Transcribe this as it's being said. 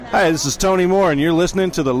Hi, this is Tony Moore, and you're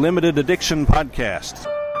listening to the Limited Addiction Podcast.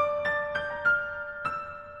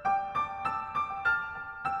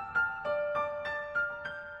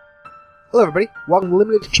 Hello, everybody. Welcome to the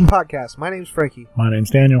Limited Addiction Podcast. My name's Frankie. My name's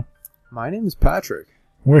Daniel. My name is Patrick.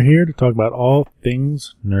 We're here to talk about all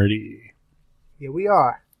things nerdy. Yeah, we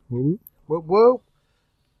are. Woo. Whoa.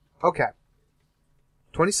 Okay.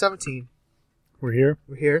 2017. We're here.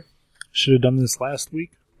 We're here. Should have done this last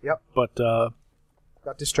week. Yep. But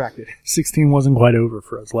Got distracted. 16 wasn't quite over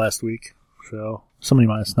for us last week, so somebody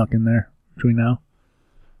might have snuck in there between now.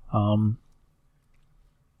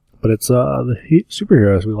 But it's the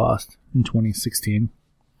superheroes we lost in 2016,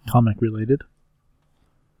 comic related.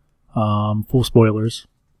 Full spoilers.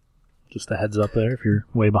 Just a heads up there if you're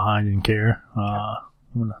way behind and care. I'm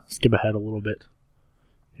gonna skip ahead a little bit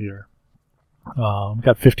here. We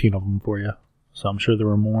got 15 of them for you, so I'm sure there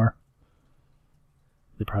were more.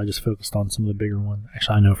 They probably just focused on some of the bigger ones.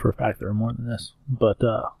 Actually, I know for a fact there are more than this. But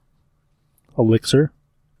Elixir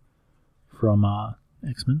from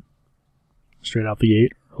X-Men, straight out the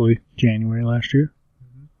gate, early January last year.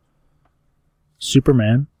 Mm-hmm.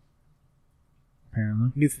 Superman,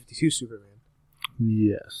 apparently. New 52 Superman.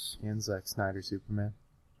 Yes. And Zack Snyder Superman.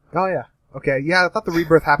 Oh, yeah. Okay, yeah, I thought the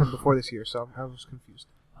rebirth happened before this year, so I was confused.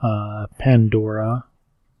 Pandora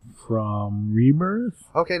from Rebirth.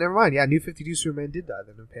 Okay, never mind. Yeah, New 52 Superman did die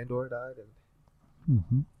then, and Pandora died.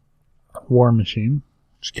 And... War Machine,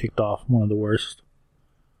 which kicked off one of the worst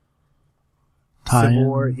Civil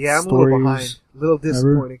War. Yeah, I'm a little behind. A little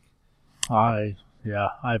disappointing. I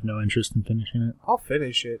have no interest in finishing it. I'll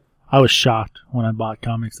finish it. I was shocked when I bought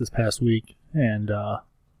comics this past week, and the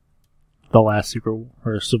last Civil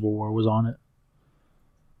War was on it.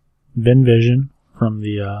 Vision from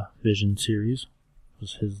the Vision series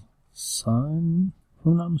was his son, if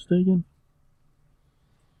I'm not mistaken.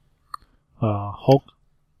 Hulk,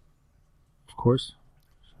 of course.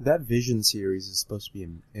 That Vision series is supposed to be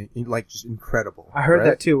just incredible. I heard right?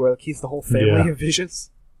 that too, where he's the whole family of Visions.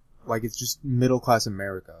 Like it's just middle class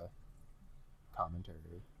America commentary.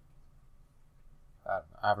 I don't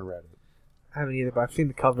know. I haven't read it. I haven't either, but I've seen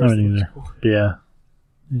the covers. I haven't either. Cool. Yeah,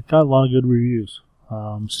 it got a lot of good reviews.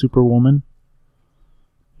 Superwoman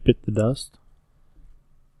bit the dust.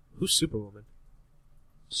 Who's Superwoman?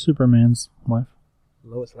 Superman's wife.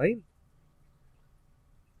 Lois Lane?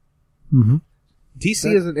 Mm-hmm.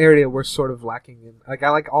 DC is an area we're sort of lacking in. Like,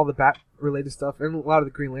 I like all the Bat-related stuff and a lot of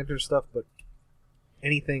the Green Lantern stuff, but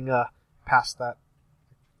anything past that,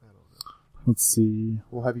 I don't know. Let's see.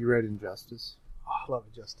 Well, have you read Injustice? Oh, I love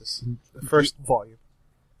Injustice. The first volume.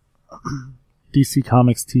 DC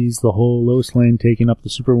Comics teased the whole Lois Lane taking up the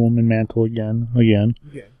Superwoman mantle again,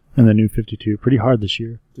 Yeah. in the New 52 pretty hard this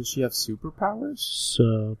year. Does she have superpowers?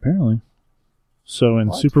 So, apparently. So,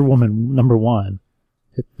 in Superwoman #1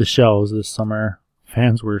 hit the shelves this summer,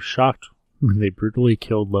 fans were shocked when they brutally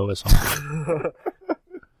killed Lois on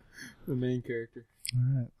The main character.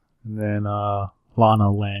 Alright. And then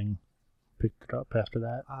Lana Lang picked it up after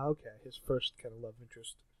that. Okay. His first kind of love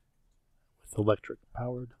interest. With electric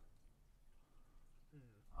powered.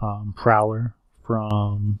 Prowler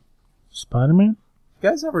from Spider-Man. You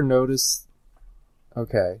guys ever notice?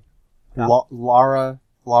 Okay. No. Laura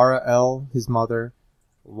L., his mother.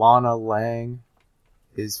 Lana Lang,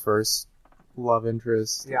 his first love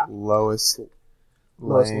interest. Yeah. Lois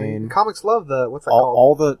Lane. Comics love what's that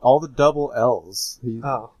called? All the double L's.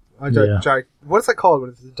 Sorry. What's that called when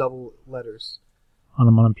it's the double letters?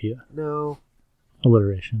 Onomatopoeia. No.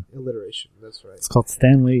 Alliteration. Alliteration, that's right. It's called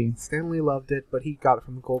Stan Lee. Stan Lee loved it, but he got it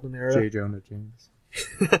from the Golden Era. J. Jonah James.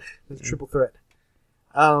 It's a triple threat.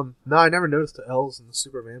 No, I never noticed the L's in the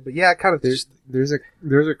Superman, but yeah, kind of there's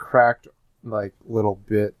a cracked like little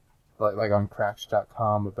bit like on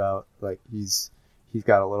Cracked.com about like he's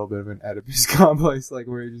got a little bit of an Oedipus complex, like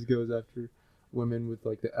where he just goes after women with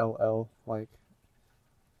like the LL, like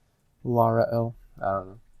Lara L. I don't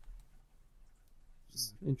know.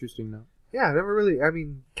 Just interesting though. Yeah, I never really. I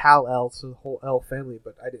mean, Kal-El, so the whole L family,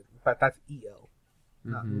 but I didn't. But that's EL,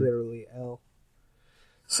 not literally L.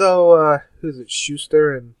 So, who's it?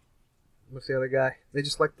 Schuster and what's the other guy? They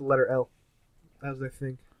just like the letter L. That was their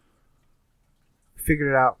thing. We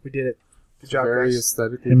figured it out. We did it. Good job, very guys.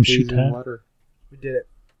 aesthetically pleasing letter. We did it.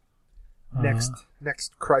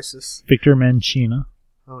 Next crisis. Victor Mancina.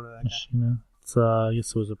 Oh no, that guy. Mancina. It's, I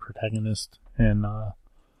guess it was a protagonist in the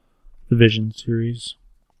Vision series.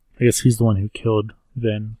 I guess he's the one who killed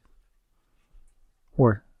Vin.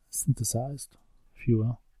 Or synthesized, if you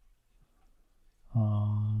will.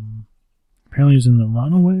 Apparently he was in The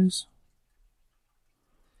Runaways.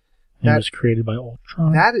 And it was created by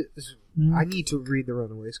Ultron. That is I need to read The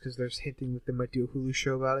Runaways because there's hinting that they might do a Hulu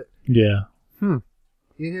show about it. Yeah. You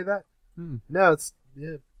hear that? No, it's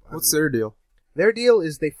What's their deal? Their deal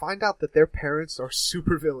is they find out that their parents are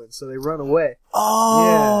supervillains, so they run away.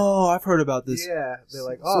 Oh, I've heard about this. Yeah, they're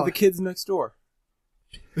like, So the kids next door.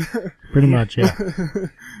 Pretty much, yeah.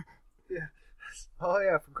 yeah. Oh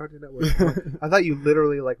yeah, from Cartoon Network. I thought you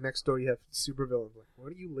literally like next door you have supervillains. Like,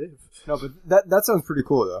 where do you live? No, but that sounds pretty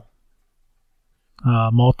cool though.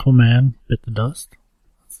 Multiple Man Bit the Dust.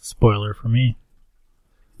 That's a spoiler for me.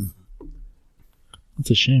 It's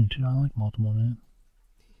a shame too. I like Multiple Man.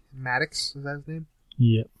 Maddox, is that his name?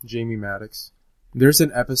 Yep. Jamie Maddox. There's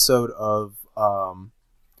an episode of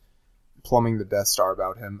Plumbing the Death Star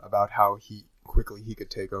about him, about how he could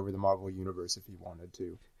take over the Marvel Universe if he wanted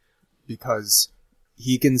to. Because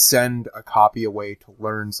he can send a copy away to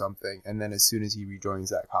learn something, and then as soon as he rejoins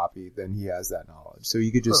that copy, then he has that knowledge. So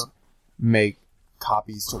you could just make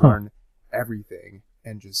copies to learn everything,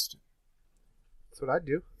 and just... That's what I'd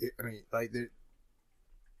do. I mean, like...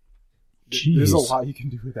 Jeez. There's a lot you can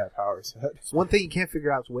do with that power set. One thing you can't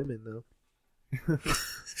figure out is women, though.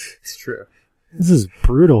 It's true. This is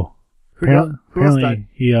brutal. Who else Apparently, died?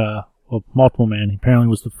 he, Multiple Man, he apparently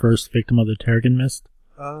was the first victim of the Terrigen Mist.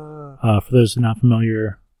 For those who are not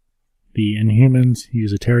familiar, the Inhumans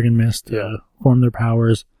use a Terrigen Mist to form their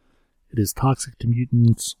powers. It is toxic to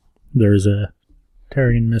mutants. There's a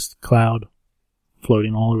Terrigen Mist cloud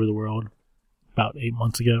floating all over the world about 8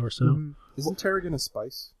 months ago or so. Mm-hmm. Isn't Terrigen a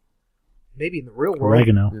spice? Maybe in the real world.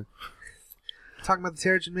 Oregano. Yeah. Talking about the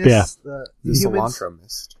Terrigen Mist, the humans. cilantro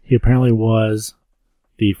mist. He apparently was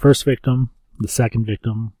the first victim, the second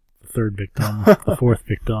victim, the third victim, the fourth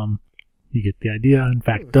victim. You get the idea. In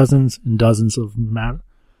fact, dozens and dozens of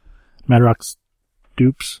Madrox's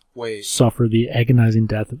dupes suffer the agonizing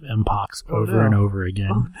death of Mpox over and over again.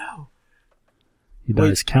 Oh no. He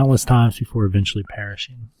dies countless times before eventually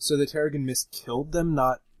perishing. So the Terrigen Mist killed them,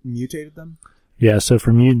 not mutated them? Yeah, so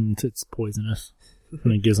for mutants, it's poisonous.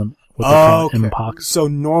 And it gives them what they call Mpox. So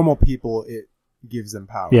normal people, it gives them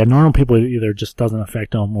power. Yeah, normal people, it either just doesn't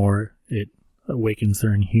affect them or it awakens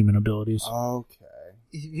their inhuman abilities. Okay.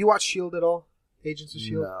 You watch S.H.I.E.L.D. at all? Agents of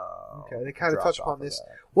S.H.I.E.L.D.? No. Okay, they kind of Dropped touch off upon of this. that.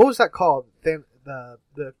 What was that called? The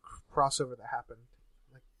crossover that happened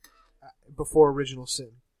before Original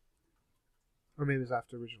Sin, or maybe it was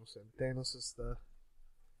after Original Sin. Thanos is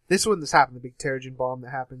this one that's happened. The big Terrigen bomb that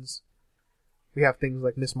happens. We have things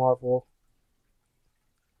like Miss Marvel.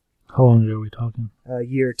 How long ago are we talking? A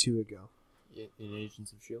year or two ago. In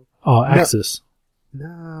Agents of S.H.I.E.L.D.? Oh, Axis.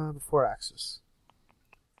 No, before Axis.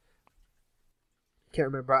 Can't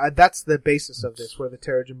remember. That's the basis of this, where the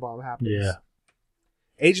Terrigen bomb happens. Yeah.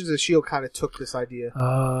 Agents of S.H.I.E.L.D. kind of took this idea.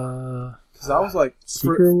 Because I was like...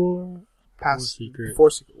 Secret War? Past Secret. Before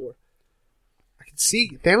Secret War. I can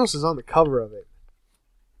see Thanos is on the cover of it.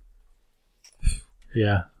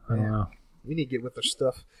 Yeah, I don't know. We need to get with their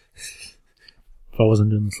stuff. If I wasn't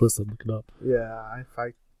doing this list, I'd look it up. Yeah, if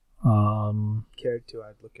I cared to,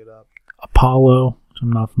 I'd look it up. Apollo, which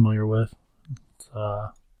I'm not familiar with. It's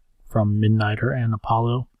from Midnighter and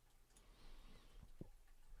Apollo.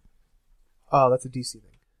 Oh, that's a DC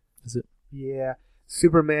thing. Is it? Yeah.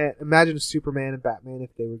 Superman. Imagine Superman and Batman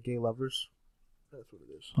if they were gay lovers. That's what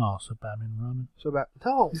it is. Oh, so Batman and Robin.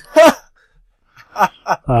 No.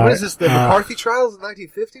 What What is this? The McCarthy trials in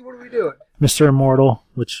 1950? What are we doing? Mr. Immortal,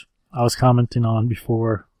 which I was commenting on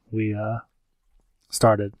before we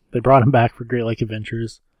started. They brought him back for Great Lake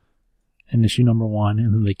Adventures in issue number 1,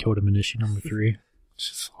 and then they killed him in issue number 3, which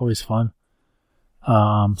is always fun.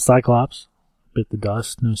 Cyclops bit the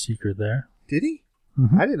dust. No secret there. Did he?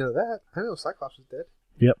 Mm-hmm. I didn't know that. I know Cyclops was dead.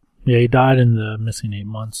 Yep. Yeah, he died in the missing 8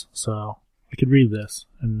 months, so I could read this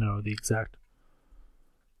and know the exact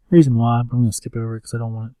reason why, but I'm going to skip over it because I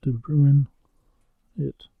don't want it to ruin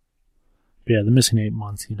it. But yeah, the missing 8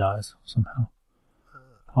 months, he dies somehow.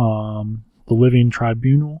 The Living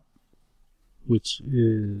Tribunal, which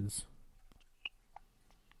is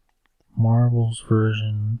Marvel's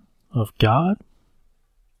version of God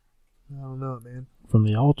I don't know, man. from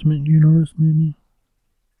the Ultimate Universe, maybe?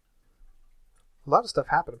 A lot of stuff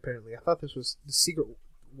happened, apparently. I thought this was the Secret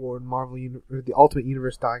War in Marvel, or the Ultimate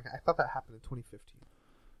Universe dying. I thought that happened in 2015.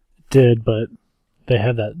 It did, but they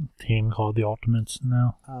have that team called the Ultimates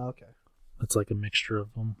now. Oh, okay. It's like a mixture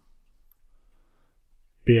of them.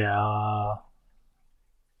 But yeah,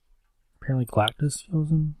 apparently Galactus kills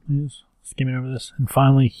him. He's skimming over this. And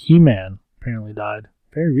finally, He-Man apparently died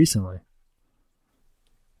very recently.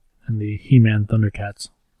 And the He-Man Thundercats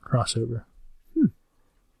crossover.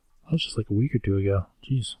 That was just like a week or two ago.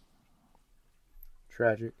 Jeez.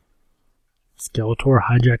 Tragic. Skeletor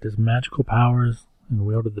hijacked his magical powers and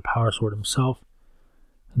wielded the power sword himself,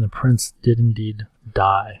 and the prince did indeed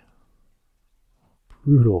die.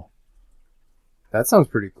 Brutal. That sounds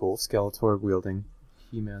pretty cool. Skeletor wielding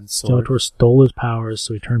He-Man's sword. Skeletor stole his powers,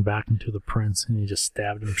 so he turned back into the prince, and he just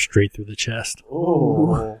stabbed him straight through the chest.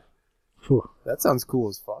 Oh. Whew. That sounds cool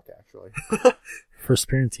as fuck, actually. First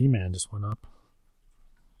appearance He-Man just went up.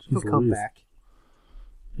 He'll Jeez come Louise. back.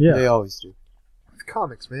 Yeah. They always do. It's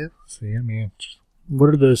comics, man. See, I mean, what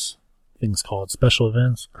are those things called? Special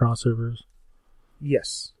events? Crossovers?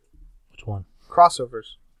 Yes. Which one?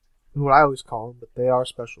 Crossovers. What I always call them, but they are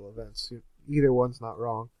special events. Either one's not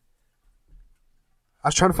wrong. I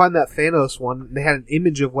was trying to find that Thanos one, and they had an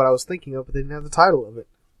image of what I was thinking of, but they didn't have the title of it.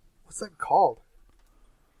 What's that called?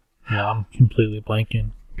 Yeah, I'm completely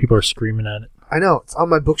blanking. People are screaming at it. I know. It's on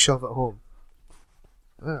my bookshelf at home.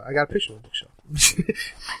 I got a picture of my bookshelf. I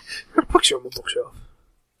got a picture of my bookshelf.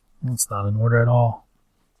 It's not in order at all.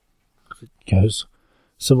 It goes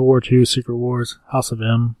Civil War II, Secret Wars, House of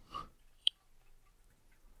M.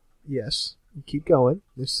 Yes. Keep going.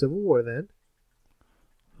 There's Civil War then.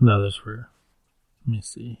 No, those were... Let me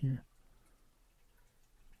see here.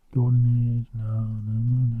 Golden Age, no.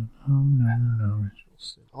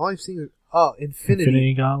 All I've seen is... Oh, Infinity.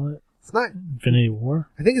 Infinity Gauntlet? It's not... Infinity War?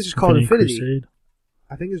 I think it's just called Infinity. Crusade?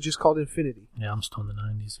 I think it's just called Infinity. Yeah, I'm still in the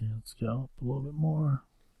 90s here. Let's go up a little bit more.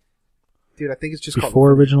 Dude, I think it's just called...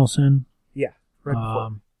 Before Original Sin? Yeah, right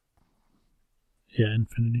before. Yeah,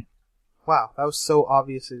 Infinity. Wow, that was so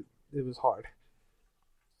obvious it was hard.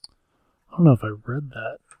 I don't know if I read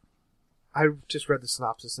that. I just read the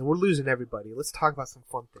synopsis, and we're losing everybody. Let's talk about some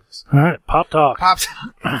fun things. All right, Pop Talk. Pops.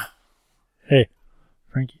 Hey,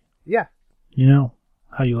 Frankie. Yeah, You know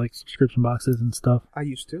how you like subscription boxes and stuff? I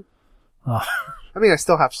used to. Oh, I mean, I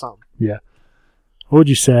still have some. yeah. What would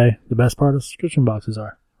you say the best part of subscription boxes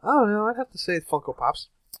are? I don't know. I'd have to say Funko Pops.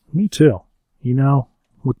 Me too. You know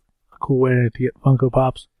what a cool way to get Funko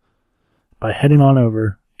Pops? By heading on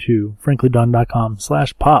over to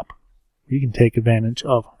franklydunn.com/pop. You can take advantage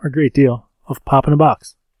of our great deal of Pop in a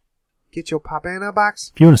Box. Get your Pop in a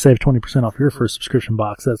box. If you want to save 20% off your first subscription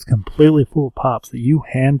box that's completely full of Pops that you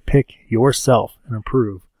hand-pick yourself and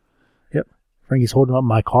approve. Yep. Frankie's holding up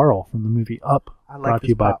my Carl from the movie Up. I like brought to this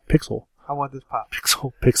you by Pop. Pixel. I want this Pop.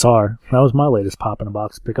 Pixar. That was my latest Pop in a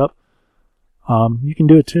Box pickup. You can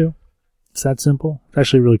do it too. It's that simple. It's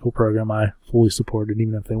actually a really cool program. I fully support it,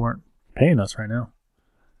 even if they weren't paying us right now.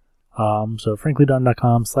 So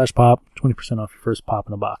franklydunn.com/pop, 20% off your first Pop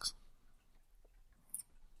in a Box.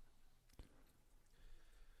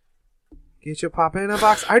 Get your Pop in a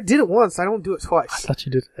box. I did it once. I don't do it I twice. thought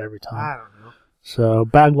you did it every time. I don't know. So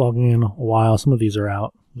backlogging a while. Some of these are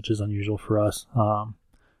out, which is unusual for us.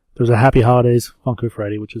 There's a Happy Holidays Funko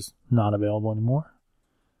Freddy, which is not available anymore.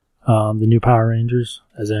 The new Power Rangers,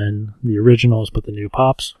 as in the originals, but the new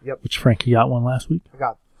Pops, Yep. which Frankie got one last week. I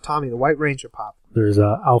got Tommy, the White Ranger Pop. There's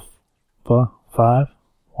Alpha 5,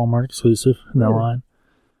 Walmart exclusive in that Really? line.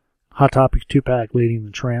 Hot Topic 2-pack, Lady and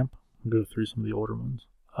the Tramp. We'll go through some of the older ones.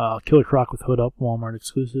 Killer Croc with Hood Up, Walmart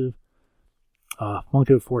exclusive.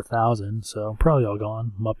 Funko 4000, so probably all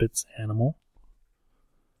gone. Muppets, Animal.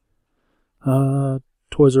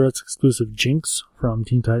 Toys R Us exclusive Jinx from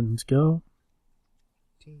Teen Titans Go.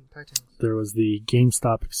 Teen Titans. There was the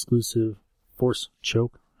GameStop exclusive Force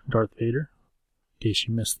Choke Darth Vader, in case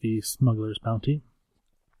you missed the Smuggler's Bounty.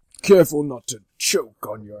 Careful not to choke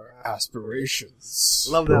on your aspirations.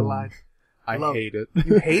 Love that line. I Love hate it.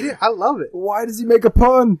 You hate it? I love it. Why does he make a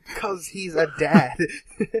pun? Because he's a dad.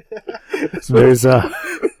 There's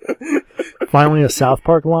finally a South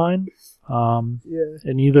Park line. Yeah.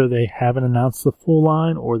 And either they haven't announced the full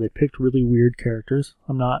line or they picked really weird characters.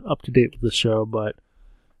 I'm not up to date with the show, but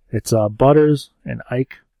it's Butters and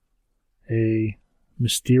Ike, a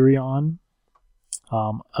Mysterion,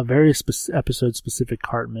 a very episode-specific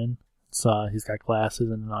Cartman. He's got glasses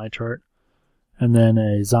and an eye chart. And then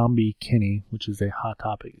a Zombie Kenny, which is a Hot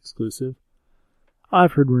Topic exclusive.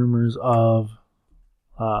 I've heard rumors of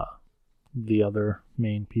the other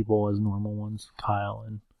main people as normal ones, Kyle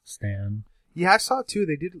and Stan. Yeah, I saw it too.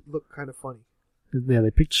 They did look kind of funny. Yeah, they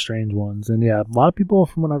picked strange ones. And yeah, a lot of people,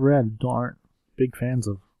 from what I've read, aren't big fans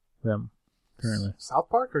of them currently. South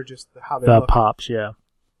Park or just how they The look? Pops, yeah.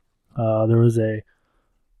 There was a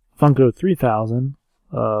Funko 3000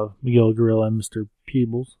 of Miguel Gorilla and Mr.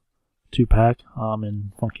 Peebles 2-pack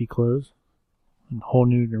in funky clothes. And whole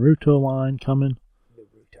new Naruto line coming.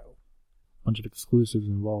 Naruto. Bunch of exclusives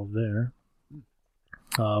involved there.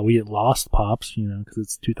 We get Lost Pops, because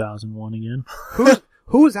it's 2001 again.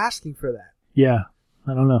 Who was asking for that? Yeah,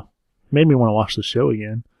 I don't know. Made me want to watch the show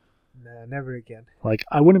again. Nah, never again. Like,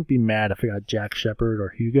 I wouldn't be mad if I got Jack Shepherd or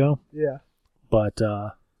Hugo, Yeah. But,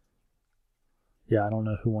 yeah, I don't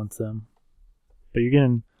know who wants them. But you're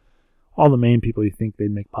getting all the main people you think they'd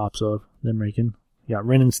make pops of. They're making. You got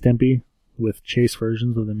Ren and Stimpy with chase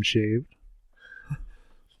versions of them shaved.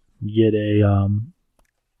 You get a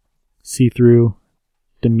see-through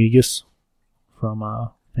Demigus from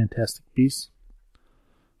Fantastic Beasts.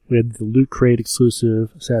 We had the Loot Crate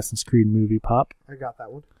exclusive Assassin's Creed movie pop. I got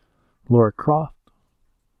that one. Lara Croft.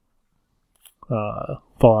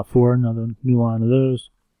 Fallout 4, another new line of those.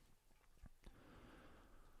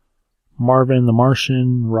 Marvin the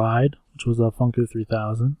Martian Ride, which was a Funko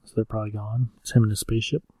 3000, so they're probably gone. It's him in a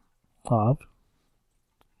spaceship.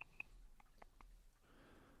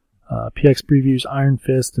 PX previews Iron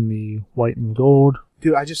Fist in the white and gold.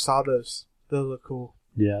 Dude, I just saw those. Those look cool.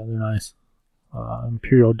 Yeah, they're nice.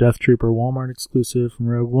 Imperial Death Trooper Walmart exclusive from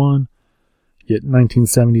Rogue One. You get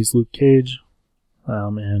 1970s Luke Cage.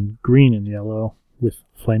 And green and yellow with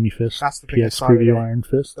Flamey Fist. That's the thing I PX saw preview today. Iron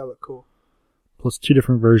Fist. That look cool. Plus 2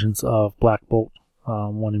 different versions of Black Bolt.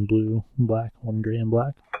 One in blue and black, one in gray and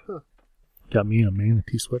black. Huh. Got me a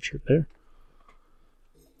Manatee sweatshirt there.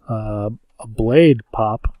 A Blade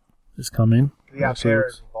pop is coming. Yeah, So hair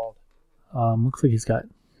it's- is involved. looks like he's got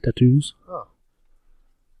tattoos. Oh.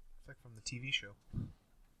 It's like from the TV show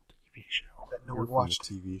TV show. that no Or one from watched.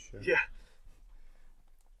 the TV show. Yeah.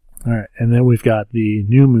 Alright, and then we've got the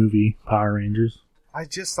new movie, Power Rangers. I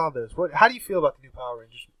just saw those. How do you feel about the new Power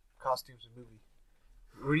Rangers costumes and movie?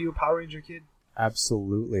 Were you a Power Ranger kid?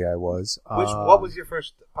 Absolutely, I was. What was your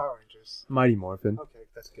first Power Rangers? Mighty Morphin? Okay,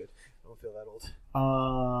 that's good. I don't feel that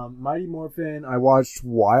old. Mighty Morphin. I watched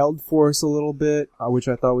Wild Force a little bit, which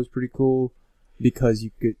I thought was pretty cool because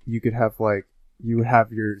you could have like you would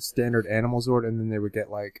have your standard Animal Zord, and then they would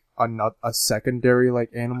get like a secondary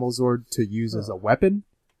like Animal Zord to use as a weapon.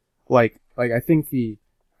 Like I think the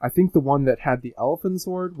one that had the Elephant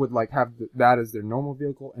Zord would like have that as their normal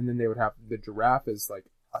vehicle, and then they would have the Giraffe as like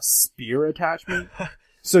a spear attachment.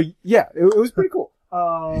 So yeah, it was pretty cool.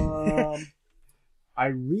 I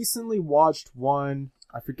recently watched one,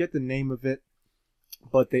 I forget the name of it,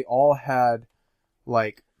 but they all had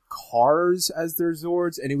like cars as their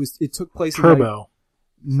Zords, and it took place Turbo.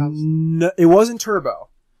 in like, no, it wasn't Turbo.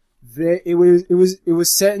 It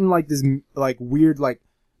was set in like this like weird like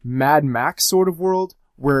Mad Max sort of world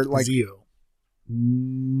where like Zeo.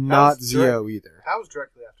 not That was Zeo either. That was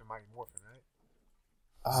directly after Mighty Morphin,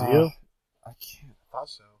 right? Zeo? I can't. I thought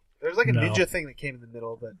so. There's like a No. ninja thing that came in the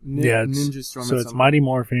middle, but Yeah, it's, Ninja Storm. so or it's something. Mighty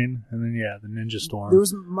Morphin, and then the Ninja Storm, There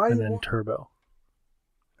was Mighty and then Morphin. Turbo.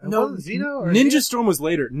 no, Xeno or Ninja Xeno? Storm was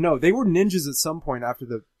later. No, they were ninjas at some point after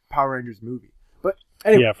the Power Rangers movie. But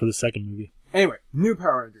anyway, Yeah, for the second movie. new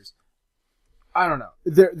Power Rangers. I don't know.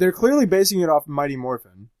 They're clearly basing it off Mighty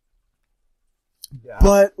Morphin, Yeah.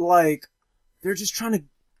 but like they're just trying to.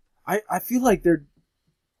 I feel like they're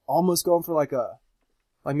almost going for like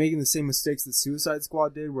making the same mistakes that Suicide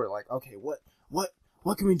Squad did, where like, okay, what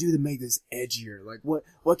can we do to make this edgier? Like what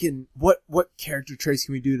character traits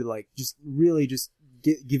can we do to like just really just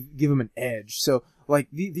give them an edge? So like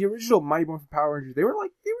the original Mighty Morphin Power Rangers, they were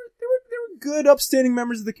good, upstanding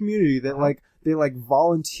members of the community that like they like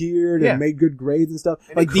volunteered Yeah. and made good grades and stuff.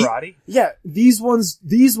 They Like did karate. these ones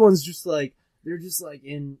just like they're just like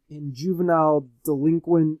in juvenile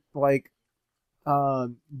delinquent like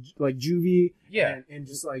juvie Yeah. and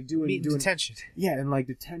just like doing Meat in detention. yeah, and like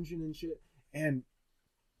detention and shit, and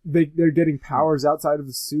they're getting powers outside of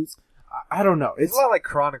the suits. I don't know. It's a lot like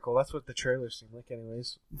Chronicle. That's what the trailers seem like,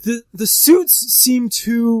 anyways. The suits seem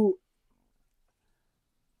too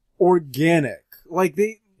organic. Like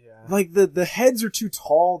Yeah. like the heads are too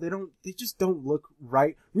tall. They just don't look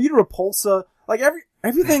right. Rita Repulsa, like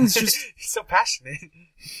everything's just. He's so passionate.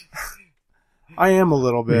 I am a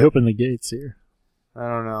little We bit. open the gates here. I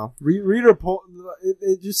don't know. Rita Repulsa.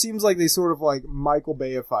 It just seems like they sort of like Michael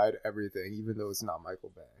Bayified everything, even though it's not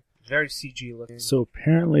Michael Bay. Very CG looking. So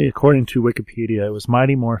apparently, according to Wikipedia, it was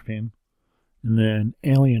Mighty Morphin, and then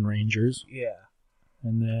Alien Rangers, Yeah.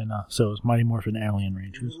 and then so it was Mighty Morphin Alien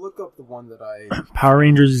Rangers. Look up the one that I. Power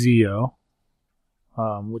Rangers Zeo,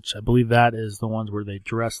 which I believe that is the ones where they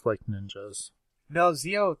dress like ninjas. No,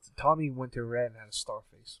 Zeo, Tommy went to red and had a star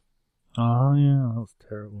face. Oh yeah, that was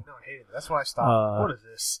terrible. No, I hated it. That's why I stopped. What is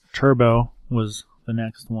this? Turbo was the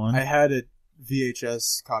next one. I had a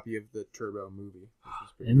VHS copy of the Turbo movie. Which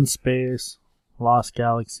was pretty In good. Space, Lost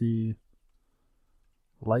Lightspeed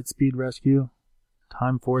Rescue,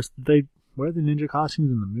 Time Force. Did they wear the ninja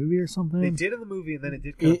costumes in the movie or something? They did in the movie, and then it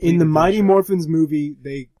did. In the Mighty Morphins movie,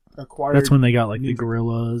 they acquired. That's when they got like the ninja-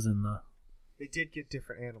 gorillas and the. They did get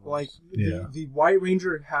different animals. Like Yeah. the White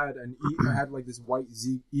Ranger had had like this white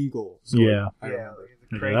eagle. Yeah. I remember. like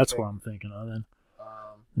the Yeah, crane that's thing. what I'm thinking of then. Um,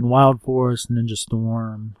 And Wild Force, Ninja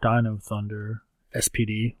Storm, Dino Thunder,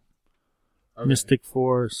 SPD, okay. Mystic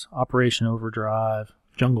Force, Operation Overdrive,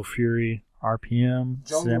 Jungle Fury, RPM,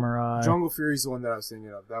 Samurai, Jungle Fury's the one that I was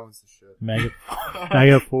thinking of. That one's the shit.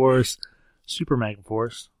 Mega Force, Super Mega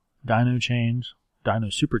Force, Dino Change, Dino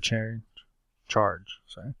Super Charge,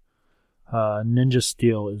 sorry. Ninja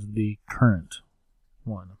Steel is the current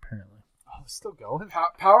one, apparently. Oh, it's still going.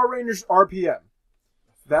 Power Rangers RPM.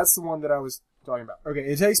 That's the one that I was talking about. Okay,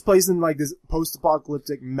 it takes place in like this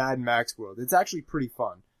post-apocalyptic Mad Max world. It's actually pretty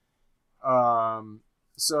fun.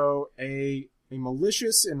 So a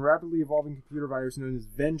malicious and rapidly evolving computer virus known as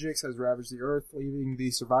Vengeance has ravaged the Earth, leaving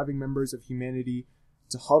the surviving members of humanity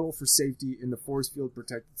to huddle for safety in the force field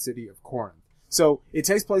protected city of Corinth. So it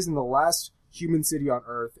takes place in the last human city on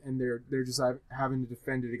Earth, and they're just having to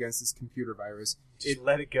defend it against this computer virus. Just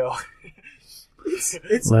let it go.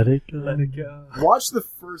 It's Let it go. Let it go. watch the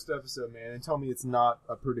first episode, man, and tell me it's not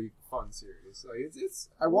a pretty fun series. Like it's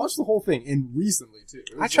I watched the whole thing, and recently too.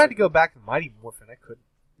 I tried to go back to Mighty Morphin. I couldn't.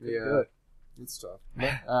 Yeah, do it. it's tough. I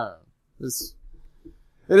don't know.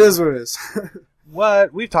 It is what it is.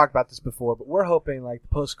 What we've talked about this before, but we're hoping like the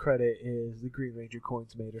post credit is the Green Ranger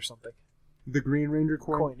coins made or something. The Green Ranger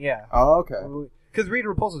coin. Yeah. Oh, okay. Because Rita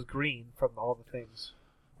Repulsa's green from all the things.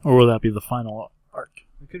 Or will that be the final arc?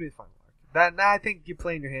 It could be the final arc. I think you're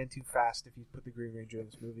playing your hand too fast if you put the Green Ranger in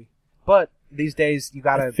this movie. But these days you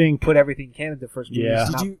gotta put everything you can in the first movie. Yeah.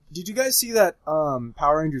 Did you guys see that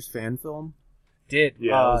Power Rangers fan film? Did.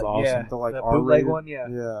 Yeah, it was awesome. Yeah, The like the R-rated bootleg one, yeah.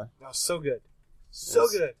 Yeah. That was so good. So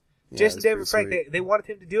Yes. good. Yeah, Jason it's David pretty Frank, sweet. they wanted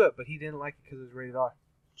him to do it, but he didn't like it because it was rated R.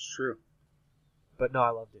 It's true. But no, I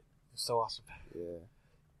loved it. It's so awesome. Yeah.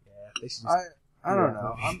 Yeah, they should just, I don't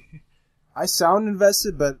know. I sound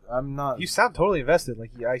invested, but I'm not. you sound totally invested.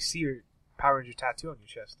 Like I see your Power Ranger tattoo on your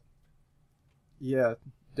chest. Yeah,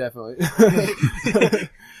 definitely.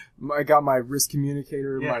 I got my wrist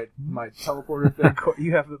communicator, Yeah. my teleporter thing.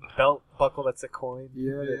 You have the belt buckle that's a coin.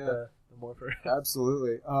 Yeah, with yeah. The morpher.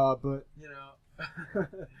 Absolutely. But you know,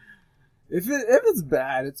 if it's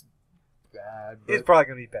bad, it's bad. But, It's probably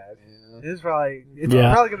gonna be bad. yeah. It's probably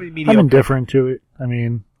Yeah. gonna be I'm mediocre. indifferent to it. I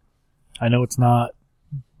mean, I know it's not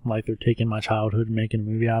like they're taking my childhood and making a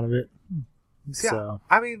movie out of it. See, So,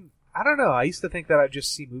 I mean, I don't know. I used to think that I'd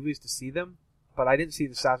just see movies to see them, but I didn't see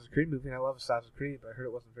the Assassin's Creed movie, and I love Assassin's Creed, but I heard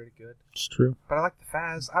it wasn't very good. it's true. But I like the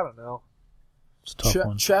Faz. I don't know. It's a tough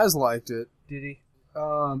one. Chaz liked it. Did he?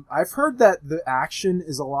 I've heard that the action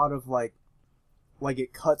is a lot of like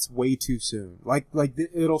it cuts way too soon.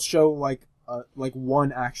 It'll show like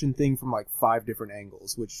one action thing from like 5 different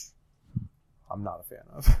angles, which I'm not a fan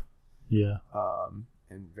of. Yeah.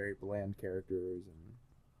 And very bland characters and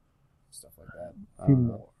stuff like that. A few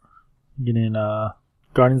more. Getting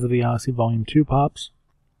Guardians of the Galaxy Volume 2 pops.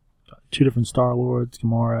 Got 2 different Star-Lords,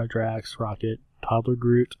 Gamora, Drax, Rocket, Toddler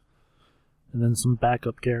Groot. And then some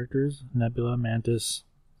backup characters, Nebula, Mantis,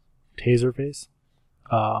 Taserface.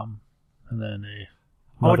 And then I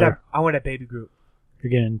want another. that baby Groot.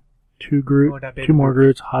 You're getting 2 I Groot, want that 2 baby more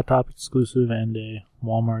Groot. Groots, Hot Topic exclusive, and a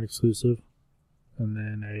Walmart exclusive. And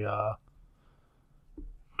then a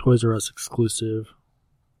Toys R Us exclusive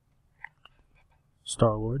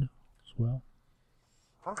Star-Lord as well.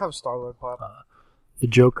 I don't have a Star-Lord pop. The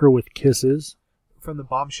Joker with Kisses. From the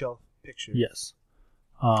Bombshell picture. Yes.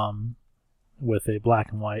 With a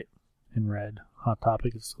black and white and red Hot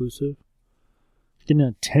Topic exclusive. Getting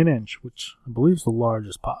a 10-inch, which I believe is the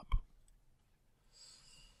largest pop.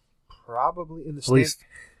 Probably in the At least,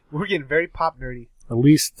 We're getting very pop nerdy. at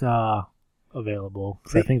least available.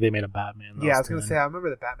 'Cause I think they made a Batman. that Yeah, I was going 10. to say, I remember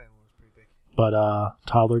the Batman one was pretty big. But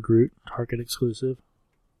Toddler Groot, Target exclusive.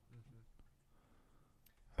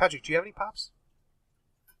 Patrick, do you have any pops?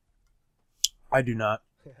 I do not.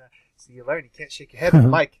 So you learn you can't shake your head with the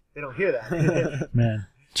mic. They don't hear that. Man,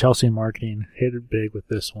 Chelsea marketing hit it big with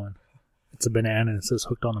this one. It's a banana and it says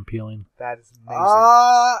hooked on appealing. That is amazing. It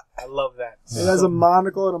I love that. has a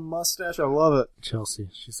monocle and a mustache. I love it. Chelsea,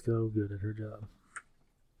 she's so good at her job.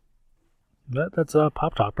 That's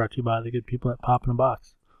Pop Talk brought to you by the good people at Pop in a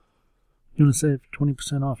Box. You want to save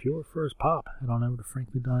 20% off your first pop? Head on over to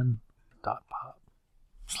franklydunn.pop/pop.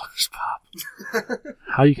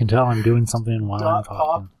 How you can tell I'm doing something while I'm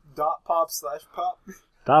talking. .pop/pop.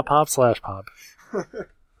 .pop/pop.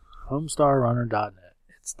 Homestarrunner.net.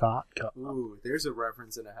 It's .com. Ooh, there's a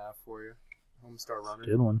reference and a half for you. Homestar Runner.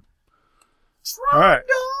 Good one. All right.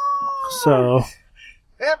 So,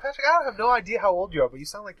 Yeah, Patrick, I have no idea how old you are, but you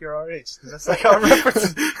sound like you're our age. That's like our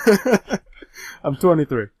reference. I'm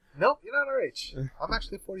 23. Nope, you're not our age. I'm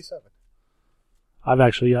actually 47. I've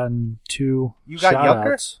actually gotten 2 You got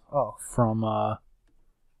younger? shout-outs Oh. from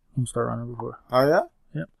Star Runner before. Oh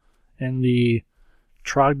yeah. And the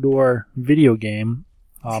Trogdor video game,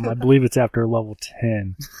 I believe it's after level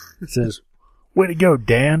 10. It says, "Way to go,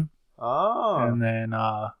 Dan!" Oh. And then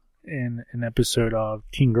in an episode of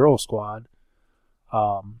Teen Girl Squad,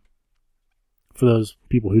 for those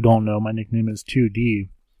people who don't know, my nickname is 2D,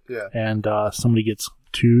 Yeah. and somebody gets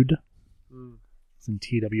 2'd. Mm. It's in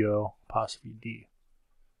TWO''D.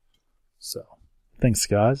 So, thanks,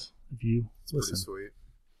 guys, if you It's pretty listen. sweet.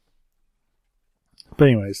 But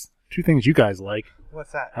anyways, 2 things you guys like,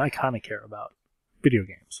 What's that? and I kind of care about. Video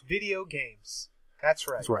games. Video games. That's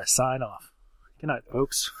right. That's where I sign off. Good night,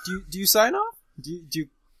 folks. Do you sign off? Do you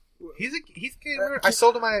He's a gamer. I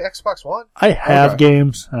sold him my Xbox One. I have Okay.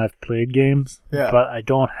 games, and I've played games, Yeah. but I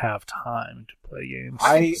don't have time to play games.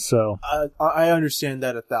 So, I understand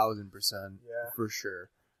that 1,000%. Yeah. For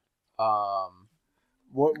sure.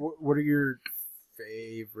 What are your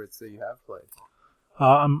favorites that you have played?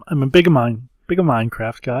 I'm a big of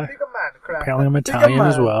Minecraft guy. Big of Minecraft. Apparently I'm Italian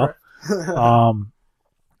as well.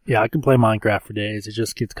 Yeah, I can play Minecraft for days. It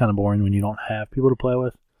just gets kind of boring when you don't have people to play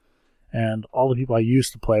with. And all the people I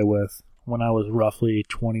used to play with when I was roughly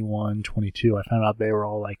 21, 22, I found out they were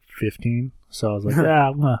all like 15. So I was like, yeah,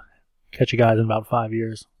 I'm going to catch you guys in about 5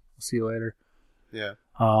 years. See you later. Yeah.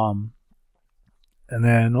 And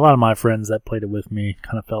then a lot of my friends that played it with me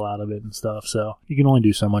kind of fell out of it and stuff. So you can only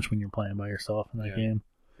do so much when you're playing by yourself in that Yeah. game.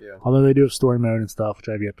 Yeah. Although they do have story mode and stuff, which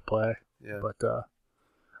I've yet to play. Yeah. But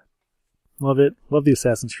love it. Love the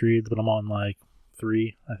Assassin's Creed, but I'm on like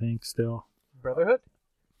 3, I think, still. Brotherhood?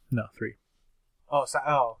 No, 3.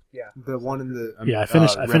 Oh, yeah. The one in the Yeah, I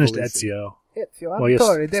finished Revolution. Ezio. Ezio Well, yes,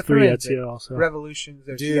 Auditore, 3 differente. Ezio also. Revolutions.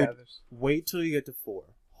 There's Dude. yeah, there's Wait till you get to 4.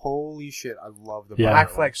 Holy shit, I love the Yeah. Black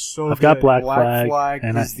Bioware Flag's so I've got good. Black Black Flag, Flag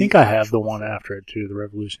and I is think the I have the actual one shit. after it too, the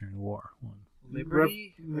Revolutionary War one.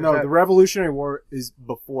 Liberty? No, Is the that- Revolutionary War is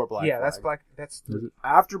before Black Yeah, Flag. that's Black. That's Is it?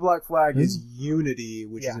 After Black Flag is Unity,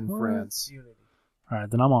 which is in What? France. Unity. All right,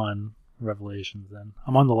 then I'm on Revelations. Then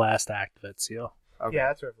I'm on the last act of Ezio. Okay. Yeah,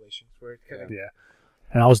 that's Revelations. Where it kind of Yeah,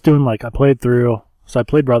 and I was doing I played through. So I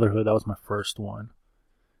played Brotherhood. That was my first one,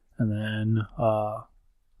 and then I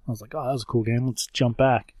was like, oh, that was a cool game. Let's jump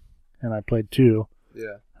back, and I played 2.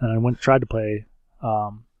 Yeah. And I tried to play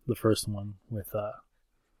the first one with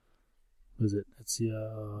was it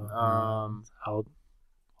Ezio?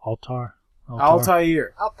 Altair.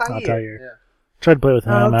 Altair. Altair. Yeah. Tried to play with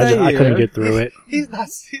him. I couldn't get through it. He's not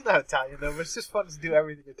Italian though, but it's just fun to do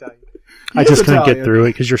everything Italian. I He just is couldn't get Italian. through it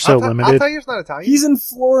because you're so limited. Altair's not Italian. He's in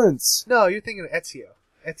Florence. No, you're thinking of Ezio.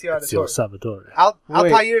 Ezio Ezio Auditore. Salvatore.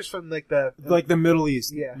 Wait. Altair's from like the Middle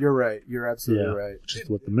East. Yeah. You're right. You're absolutely Yeah, right. which is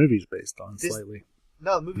what the movie's based on This- slightly.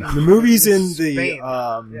 no the movie. The movie's in the Spain.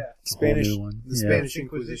 yeah. Yeah. Spanish Whole new one. the Yeah. Spanish Spanish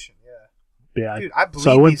Inquisition. Yeah, Yeah, dude, I bleed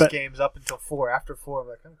so I went these back. games up until 4. After 4, I'm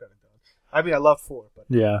like, I'm kind of done. I mean, I love 4, but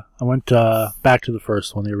Yeah, I went back to the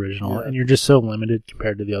first one, the original, Yeah. and you're just so limited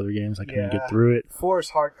compared to the other games. I couldn't Yeah. get through it. 4 is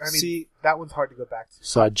hard. I mean, See, that one's hard to go back to.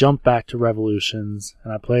 So I jumped back to Revolutions,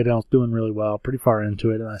 and I played it. I was doing really well, pretty far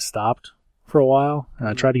into it, and I stopped for a while. And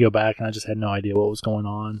I tried to go back, and I just had no idea what was going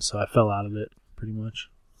on, so I fell out of it pretty much.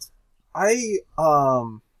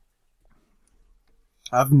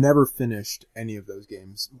 I've never finished any of those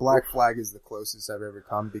games. Black Flag is the closest I've ever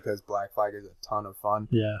come because Black Flag is a ton of fun.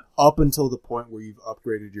 Yeah, Up until the point where you've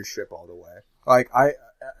upgraded your ship all the way. Like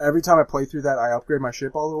every time I play through that, I upgrade my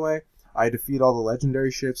ship all the way. I defeat all the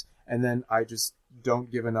legendary ships, and then I just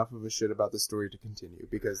don't give enough of a shit about the story to continue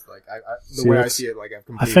because, like, the See, way I that's- see it, like I've I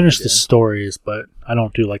completed finished the the game. stories, but I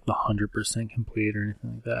don't do like the 100% complete or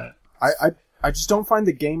anything like that. I just don't find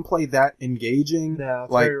the gameplay that engaging. No,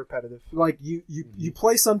 it's like very repetitive. like you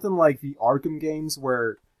play something like the Arkham games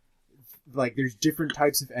where like there's different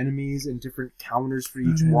types of enemies and different counters for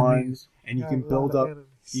each one, and you can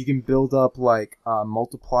build up like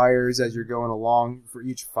multipliers as you're going along for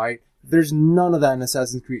each fight. There's none of that in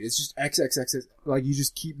Assassin's Creed. It's just X. Like you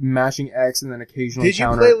just keep mashing X and then occasionally Did you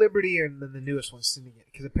counter. play Liberty or the newest one, Syndicate?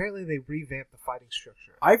 Because apparently they revamped the fighting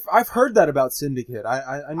structure. I've heard that about Syndicate.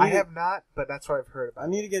 I have not, but that's what I've heard about. I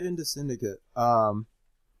need to get into Syndicate.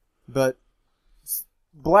 But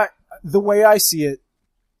the way I see it,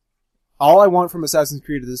 all I want from Assassin's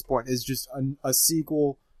Creed at this point is just a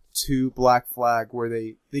sequel to Black Flag where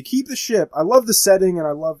they keep the ship. I love the setting and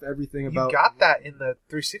I love everything about You got that in the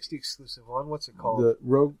 360 exclusive one. What's it called? the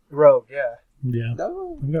Rogue. Rogue, yeah. Yeah,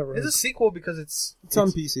 No, I've got It's a sequel because it's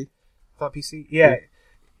on PC. It's on PC. Yeah,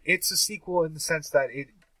 it's a sequel in the sense that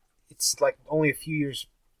it's like only a few years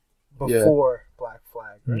before Black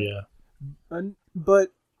Flag. Right? Yeah, But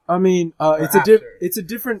I mean, it's after. it's a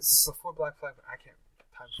different. It's before Black Flag, but I can't.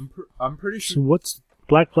 I'm pretty So sure what's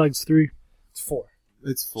Black Flag's 3? It's 4.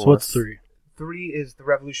 it's 4. So what's 3? 3 is the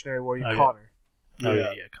Revolutionary Warrior Okay. Connor. Oh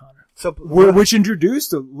Yeah. yeah, Connor. So Which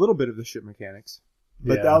introduced a little bit of the ship mechanics,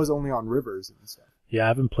 but Yeah. that was only on rivers and stuff. Yeah, I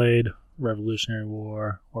haven't played Revolutionary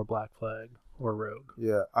War or Black Flag or Rogue.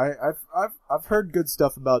 Yeah, I've heard good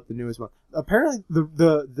stuff about the newest one. Apparently,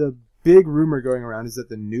 the big rumor going around is that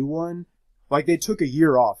the new one, like they took a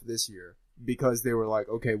year off this year because they were like,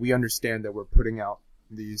 okay, we understand that we're putting out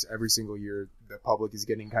these every single year. The public is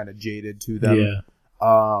getting kind of jaded to them.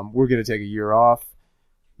 Yeah. We're gonna take a year off.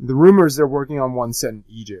 The rumor is they're working on one set in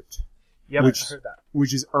Egypt, yeah, which- I heard that.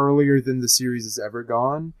 which is earlier than the series has ever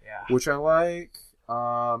gone, Yeah. which I like.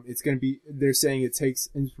 It's gonna be. They're saying it takes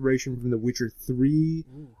inspiration from The Witcher 3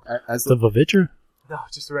 Ooh. as The Vavitcher? No,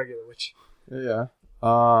 just a regular witch. yeah.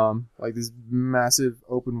 Like this massive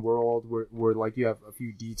open world where like you have a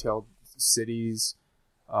few detailed cities.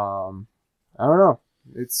 I don't know.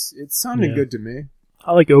 It's sounding Yeah. good to me.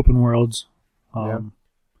 I like open worlds. Yeah.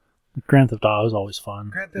 Grand Theft Auto is always fun.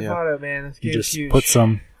 Grand Theft Yeah. Auto, man, this You game's just huge. put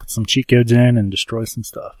some cheat codes in and destroy some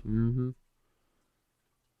stuff. Mm-hmm.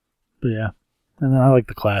 But yeah. And then I like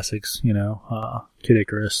the classics, Kid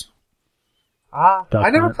Icarus. Duck I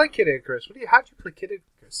never Hunt. played Kid Icarus. How'd you play Kid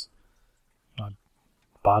Icarus?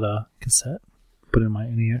 Bought a cassette, put it in my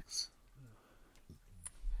NEX.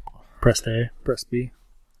 Pressed A, pressed B,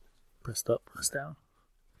 pressed up, pressed down.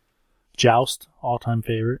 Joust, all-time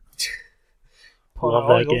favorite. Pulling Love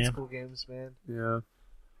all that these game. old school games, man. Yeah.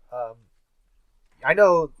 I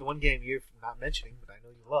know the one game you're not mentioning, but I know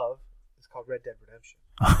you love. It's called Red Dead Redemption.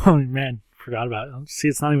 Oh man, forgot about it. See,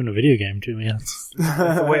 it's not even a video game to me. It's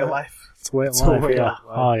It's a way of life. a way of It's a life. way Yeah. of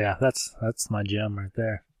life. Oh yeah, that's my gem right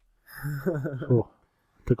there. Cool.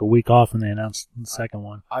 Took a week off and they announced the second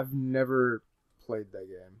one. I've never played that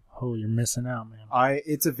game. Oh, you're missing out, man.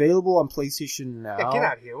 It's available on PlayStation now. Yeah, get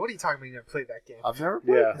out of here. What are you talking about? You never played that game. I've never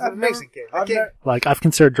played. Yeah. It's an amazing game. That game. Like I've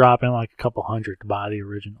considered dropping like a couple hundred to buy the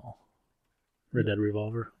original Red Dead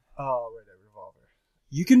Revolver. Oh, Red Dead Revolver.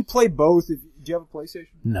 You can play both. Do you have a PlayStation?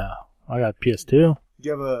 No, I got PS2. Do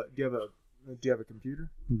you have a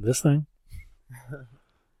computer? This thing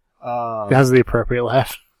it has the appropriate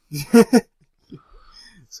laugh.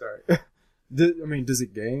 Sorry. Does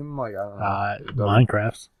it game? Like, I don't know. It doesn't.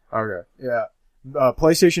 Minecraft. Okay. Yeah.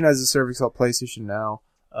 PlayStation has a service called PlayStation Now.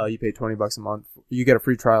 You pay $20 a month. You get a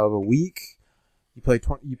free trial of a week. You pay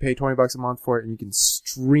 $20 a month for it, and you can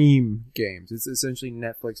stream games. It's essentially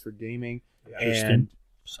Netflix for gaming. Interesting. And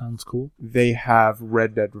Sounds cool. they have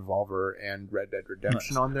Red Dead Revolver and Red Dead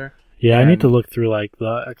Redemption on there. Yeah, I need And- to look through like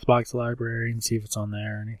the Xbox library and see if it's on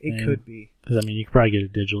there or anything. It could be. Because you could probably get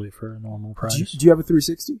it digitally for a normal price. Do you have a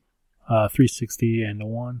 360? 360 and a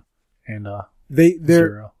 1 and They're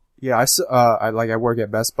 0. Yeah, I work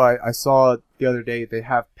at Best Buy. I saw the other day they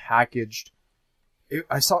have packaged.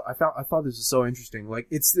 I thought this was so interesting. Like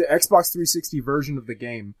it's the Xbox 360 version of the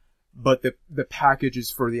game, but the package is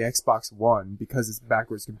for the Xbox One because it's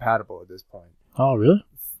backwards compatible at this point Oh, really?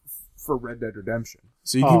 for Red Dead Redemption.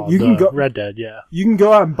 So you You can go Red Dead, yeah. you can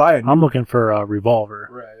go out and buy it. I'm looking for a Revolver.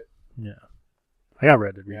 Right. Yeah. I got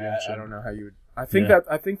Red Dead Yeah, Redemption. I don't know how you would. I think Yeah.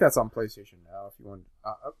 that's on PlayStation now. If you want,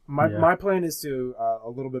 Yeah. my plan is to a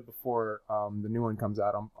little bit before the new one comes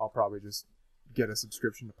out, I'll probably just get a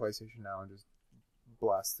subscription to PlayStation Now and just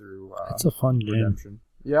blast through. It's a fun game. Redemption.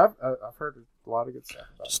 Yeah, I've heard a lot of good stuff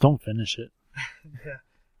about it. Just don't finish it. Yeah.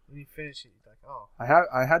 When you finish it, you're like, oh,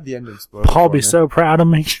 I had the ending spoiled. Paul for be me. so proud of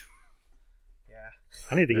me. yeah.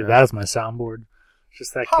 I need to get Yeah. that as my soundboard.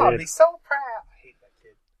 Just that Paul, kid. be so proud. I hate that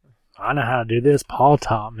kid. I know how to do this. Paul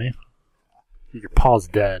taught me. Your Paul's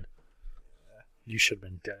dead. You should have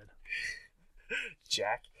been dead.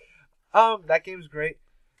 Jack. That game's great.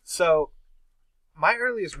 So, my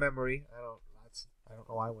earliest memory, I don't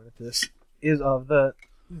know why I went into this, is of the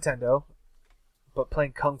Nintendo, but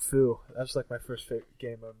playing Kung Fu. That was like my first favorite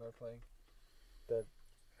game I remember playing.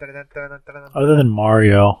 Other than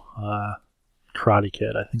Mario, Karate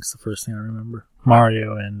Kid, I think is the first thing I remember.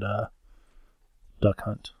 Mario and Duck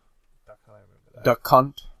Hunt. Duck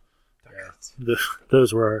Hunt.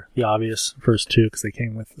 Those were the obvious first two because they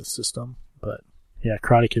came with the system. But yeah,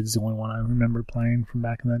 Karate Kid's the only one I remember playing from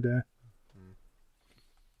back in that day.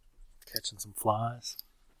 Catching some flies.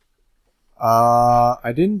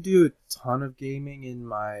 I didn't do a ton of gaming in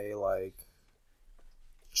my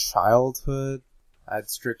childhood. I had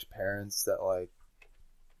strict parents that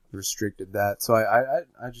restricted that, so I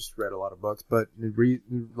just read a lot of books. But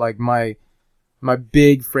my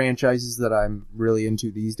big franchises that I'm really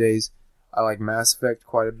into these days, I like Mass Effect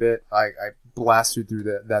quite a bit. I blasted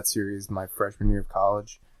through that series my freshman year of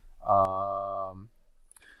college.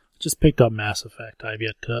 Just picked up Mass Effect. I've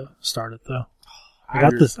yet to start it though. I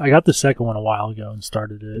got the second one a while ago and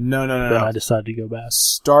started it. No. Then I decided to go back.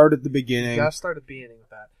 Start at the beginning. You gotta start at the beginning with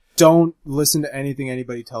that. Don't listen to anything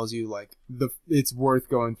anybody tells you. Like it's worth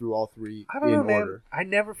going through all three I don't know, man. order. I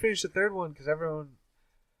never finished the third one because everyone.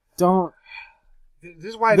 Don't.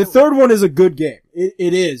 This is why The third one is a good game.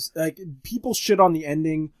 It is. Like, people shit on the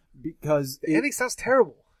ending because the ending sounds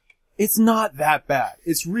terrible. It's not that bad.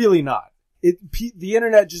 It's really not. The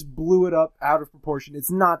internet just blew it up out of proportion.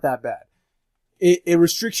 It's not that bad. It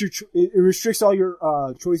restricts it restricts all your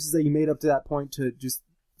choices that you made up to that point to just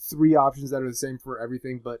 3 options that are the same for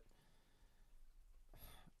everything. But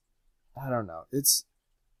I don't know. It's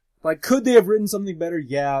like, could they have written something better?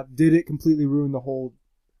 Yeah. Did it completely ruin the whole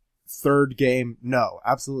third game? No,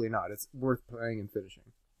 absolutely not. It's worth playing and finishing.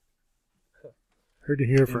 Heard it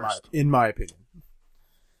here first. In my opinion.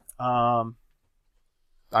 I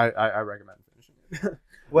recommend finishing it.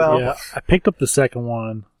 Well, yeah, I picked up the second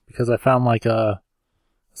one because I found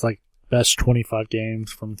it's like best 25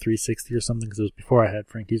 games from 360 or something, because it was before I had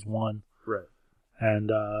Frankie's 1. Right.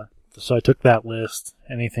 And so I took that list,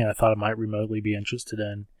 anything I thought I might remotely be interested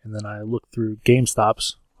in, and then I looked through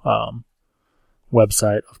GameStop's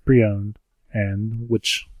website of pre-owned, and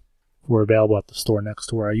which were available at the store next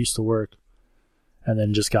to where I used to work, and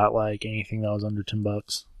then just got like anything that was under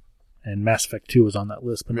 $10. And Mass Effect 2 was on that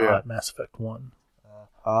list, but not Mass Effect 1.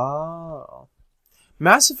 Oh.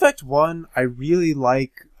 Mass Effect 1, I really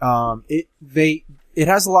like. It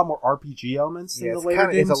has a lot more RPG elements than the later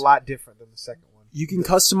games. It's a lot different than the second one. You can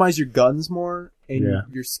customize your guns more and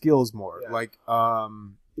your skills more. Yeah. Like,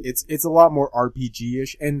 it's a lot more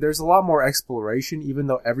RPG-ish, and there's a lot more exploration, even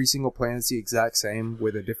though every single planet's the exact same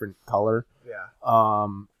with a different color. Yeah.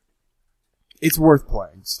 It's worth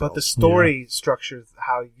playing still. But the story structure,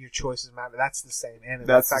 how your choices matter, that's the same. And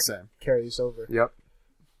that's the same. Carries over. Yep.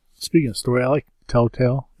 Speaking of story, I like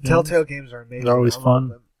Telltale. Telltale games are amazing. They're always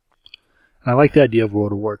fun. I like the idea of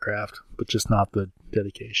World of Warcraft, but just not the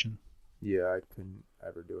dedication. Yeah, I couldn't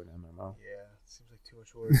ever do an MMO. Yeah, it seems like too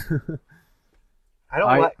much work. I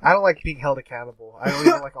don't like being held accountable. I don't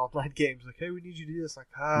even like online games. Like, hey, we need you to do this. Like,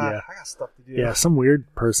 I got stuff to do. Yeah, some weird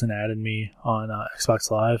person added me on Xbox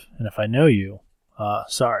Live, and if I know you,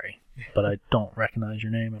 sorry, but I don't recognize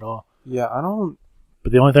your name at all. Yeah, I don't.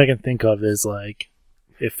 But the only thing I can think of is like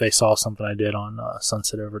if they saw something I did on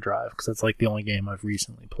Sunset Overdrive, because that's like the only game I've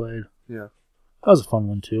recently played. Yeah, that was a fun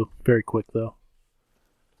one too. Very quick though.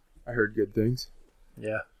 I heard good things.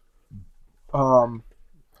 Yeah.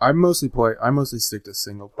 I mostly stick to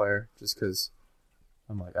single player just because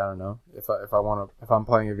I'm like, I don't know, if I'm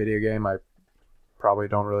playing a video game, I probably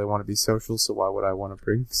don't really want to be social, so why would I want to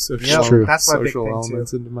bring social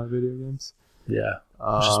elements into my video games? Yeah,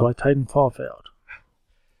 which is why Titanfall failed.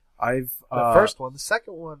 The first one, the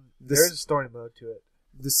second one, there's a story mode to it.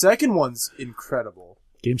 The second one's incredible.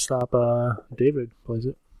 GameStop, David plays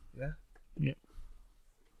it. Yeah. Yeah.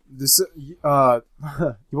 This, you want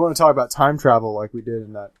to talk about time travel like we did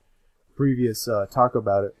in that previous Talk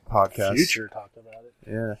About It podcast. Future talked about it.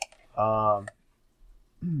 Yeah.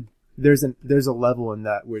 There's a level in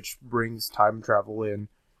that which brings time travel in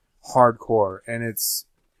hardcore, and it's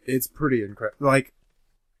pretty incredible. Like,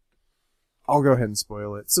 I'll go ahead and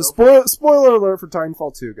spoil it. So spoiler alert for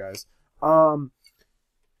Titanfall 2, guys.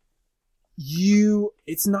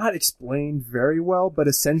 It's not explained very well, but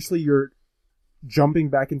essentially you're jumping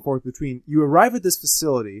back and forth between, you arrive at this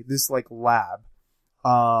facility, this like lab,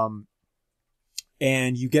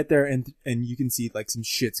 and you get there and you can see like some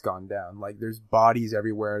shit's gone down. Like there's bodies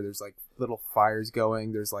everywhere. There's like little fires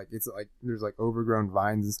going. There's like overgrown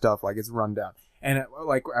vines and stuff. Like it's run down. And at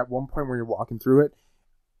one point where you're walking through it,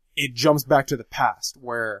 it jumps back to the past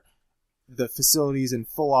where the facility's in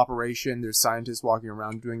full operation. There's scientists walking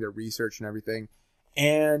around doing their research and everything.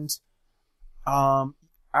 And,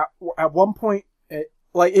 at one point,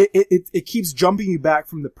 it keeps jumping you back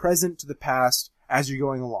from the present to the past as you're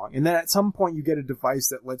going along. And then at some point you get a device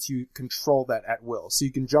that lets you control that at will. So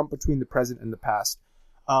you can jump between the present and the past.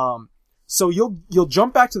 So you'll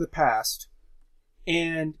jump back to the past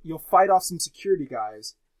and you'll fight off some security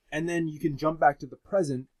guys, and then you can jump back to the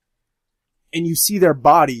present and you see their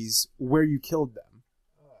bodies where you killed them.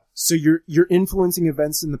 So you're influencing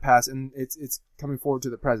events in the past, and it's coming forward to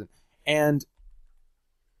the present. And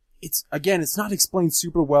it's not explained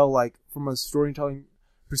super well, like from a storytelling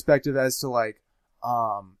perspective as to like,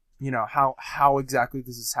 how exactly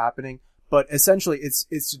this is happening. But essentially it's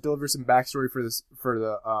to deliver some backstory for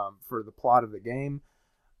the plot of the game.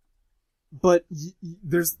 But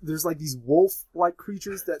there's like these wolf-like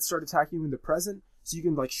creatures that start attacking you in the present. So you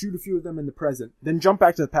can like shoot a few of them in the present, then jump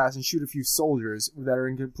back to the past and shoot a few soldiers that are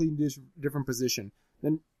in completely different position.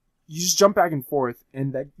 Then you just jump back and forth,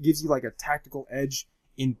 and that gives you like a tactical edge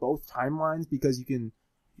in both timelines because you can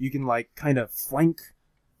like kind of flank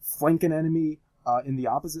an enemy in the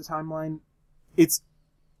opposite timeline.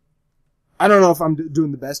 I don't know if I'm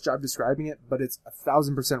doing the best job describing it, but it's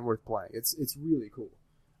 1,000% worth playing. It's really cool.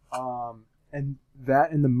 And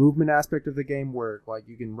that and the movement aspect of the game where like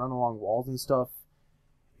you can run along walls and stuff.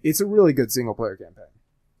 It's a really good single player campaign.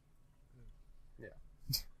 Yeah.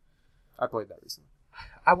 I played that recently.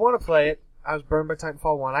 I want to play it. I was burned by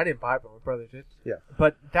Titanfall 1. I didn't buy it, but my brother did. Yeah.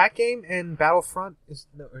 But that game and Battlefront is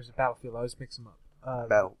it Battlefield? I always mix them up.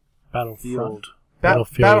 Battlefront.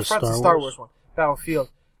 Battlefront's Star the Star Wars. Wars one. Battlefield.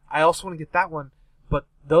 I also want to get that one. But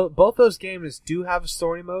both those games do have a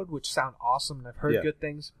story mode, which sound awesome, and I've heard good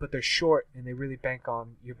things. But they're short, and they really bank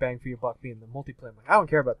on your bang for your buck being the multiplayer. I'm like, I don't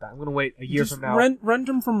care about that. I'm going to wait a year from now. Rent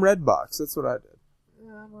them from Redbox. That's what I did.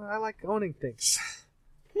 I like owning things.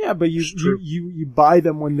 Yeah, but you buy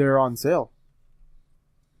them when they're on sale.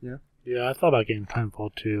 Yeah. Yeah, I thought about getting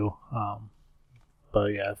Titanfall 2. But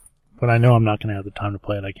yeah, when I know I'm not going to have the time to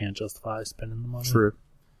play it, I can't justify spending the money. True.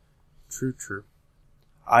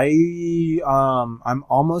 I'm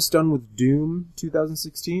almost done with Doom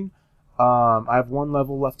 2016. I have one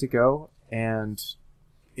level left to go, and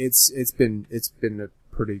it's been a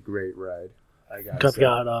pretty great ride. I've got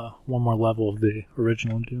one more level of the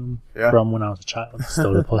original Doom from when I was a child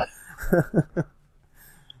still to play. I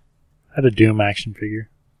had a Doom action figure.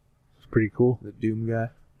 It's pretty cool. The Doom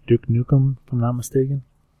guy. Duke Nukem, if I'm not mistaken.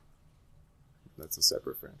 That's a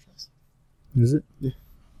separate franchise. Is it? Yeah.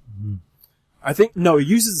 Mm-hmm. I think no, it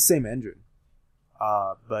uses the same engine,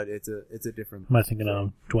 but it's a different. Am I thinking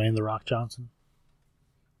of Dwayne The Rock Johnson?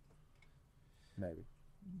 Maybe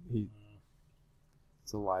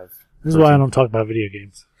it's alive. This is why I don't talk about video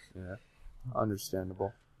games. Yeah,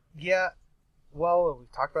 understandable. Yeah, well, we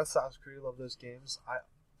talked about Assassin's Creed. Love those games. I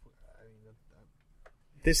mean,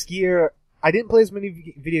 this year I didn't play as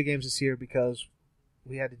many video games this year because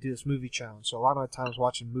we had to do this movie challenge. So a lot of my time was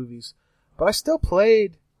watching movies, but I still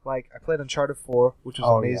played. Like, I played Uncharted 4, which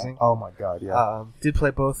was amazing. Yeah. Oh my god, yeah. Did play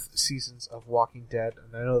both seasons of Walking Dead,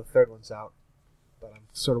 and I know the third one's out, but I'm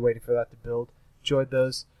sort of waiting for that to build. Enjoyed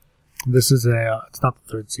those. This is it's not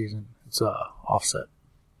the third season. It's Offset.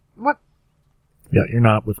 What? Yeah, you're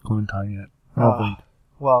not with Clementine yet.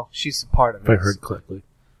 Well, she's a part of it. If I heard correctly.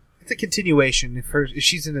 It's a continuation. If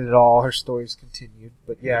she's in it at all, her story's continued.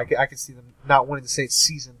 But yeah, I can see them not wanting to say it's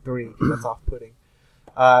season 3, because that's off-putting.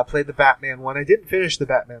 Played the Batman one. I didn't finish the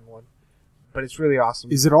Batman one, but it's really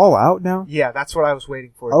awesome. Is it all out now? Yeah, that's what I was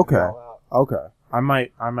waiting for. Okay. To be all out. Okay. I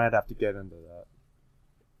might have to get into that.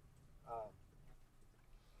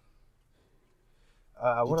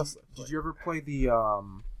 What else? Did you ever play the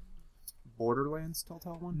Borderlands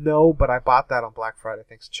Telltale one? No, but I bought that on Black Friday.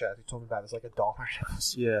 Thanks to Chad. He told me about it. It's like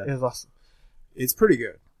 $1. Yeah. It was awesome. It's pretty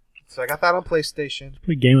good. So I got that on PlayStation.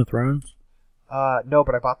 Play Game of Thrones? No,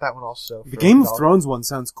 but I bought that one also. The Game of Thrones one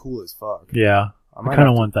sounds cool as fuck. Yeah. I kind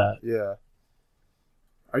of want that. Yeah.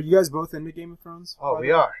 Are you guys both into Game of Thrones? Oh,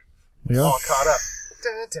 we are. We are? All caught up.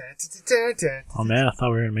 Oh man, I thought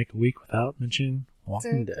we were going to make a week without mentioning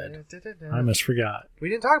Walking Dead. I almost forgot. We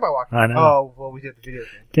didn't talk about Walking I Dead. know. Oh, well, we did the video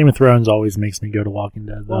game. Game of Thrones always makes me go to Walking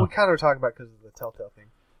Dead, though. Well, we kind of were talking about because of the Telltale thing.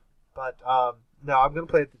 But, no, I'm going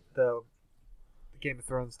to play the Game of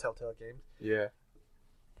Thrones Telltale game. Yeah.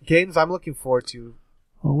 Games I'm looking forward to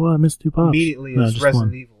Oh, well, I missed 2 pops. immediately No, is just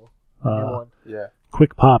Resident one. Evil. The new one. Yeah.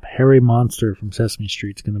 Quick pop. Harry Monster from Sesame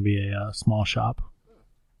Street's going to be a small shop.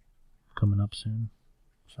 Coming up soon.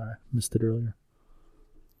 Sorry, missed it earlier.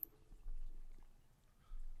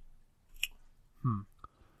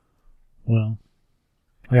 Well,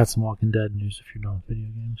 I got some Walking Dead news if you're done with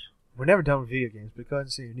video games. We're never done with video games, but go ahead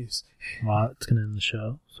and say your news. Well, it's going to end the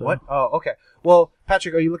show. So. What? Oh, okay. Well,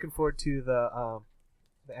 Patrick, are you looking forward to the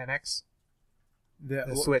NX?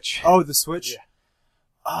 The Switch. Oh, the Switch? Yeah.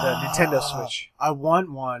 The Nintendo Switch. I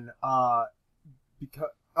want one. Because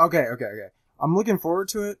okay. I'm looking forward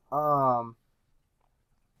to it.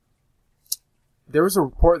 There was a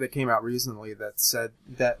report that came out recently that said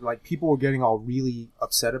that like people were getting all really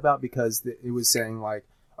upset about because it was saying like,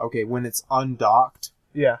 okay, when it's undocked,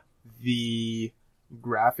 Yeah. the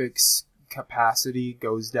graphics capacity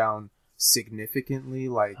goes down significantly.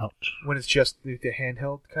 Like, Ouch. When it's just the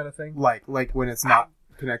handheld kind of thing. like when it's not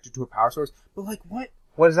connected to a power source. But like, what?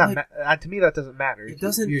 What does that Like, to me, that doesn't matter. It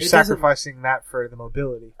doesn't. You're it sacrificing that for the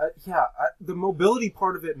mobility. The mobility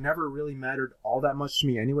part of it never really mattered all that much to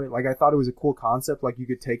me anyway. Like, I thought it was a cool concept. Like, you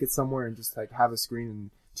could take it somewhere and just like have a screen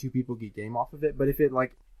and 2 people get game off of it. But if it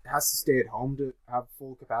like has to stay at home to have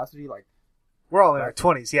full capacity, like We're all in our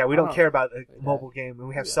 20s. Yeah, we don't Oh. care about a mobile game, and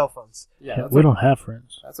we have cell phones. Yeah, we don't have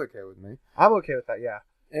friends. That's okay with me. I'm okay with that, yeah.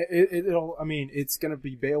 It'll. I mean, it's gonna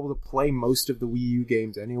be able to play most of the Wii U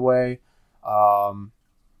games anyway.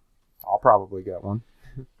 I'll probably get one.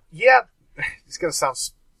 Yeah, it's going to sound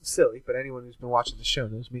silly, but anyone who's been watching the show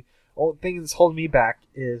knows me. Only thing that's holding me back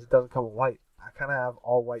is it doesn't come with white. I kind of have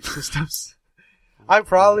all white systems. I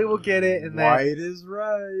probably will get it, and then... White is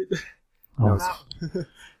right. Oh, Not-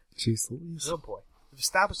 jeez Louise. oh boy. I've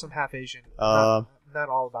established I'm half Asian. Uh, Not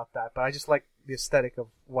all about that, but I just like the aesthetic of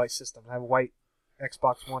white system. I have a white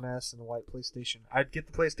Xbox One S and a white PlayStation. I'd get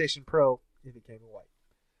the PlayStation Pro if it came in white.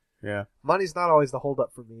 Yeah. Money's not always the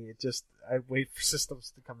holdup for me. It just I wait for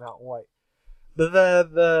systems to come out in white.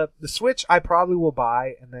 The Switch I probably will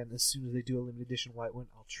buy, and then as soon as they do a limited edition white one,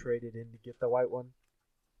 I'll trade it in to get the white one.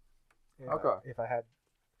 Okay. If I had,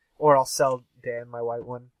 or I'll sell Dan my white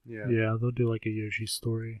one. Yeah. Yeah, they'll do like a Yoshi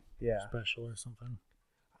story Yeah, special or something.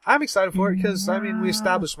 I'm excited for it because I mean we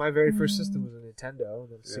established my very first system was a Nintendo,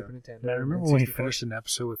 then Super Nintendo. I and remember then when you 64. finished an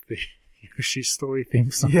episode with the Yoshi story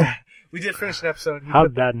theme song. Yeah, we did finish an episode. And he How put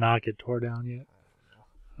did that not get tore down yet?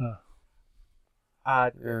 Yeah.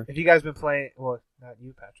 Have you guys been playing? Well, not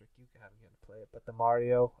you, Patrick. You haven't gotten to play it, but the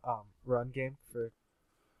Mario Run game for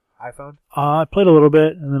iPhone. I played a little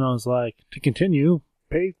bit, and then I was like, to continue,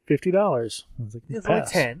 pay $50. I was like, It's only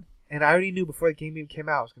pass. 10, and I already knew before the game even came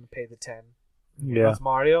out I was going to pay the 10. Yeah. That's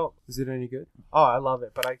Mario. Is it any good? Oh, I love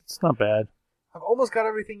it, but It's not bad. I've almost got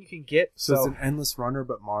everything you can get. So So, it's an endless runner,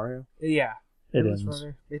 but Mario. yeah, It Endless ends.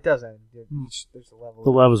 Runner. It does end. There's a level. The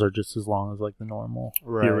levels are just as long as like the normal,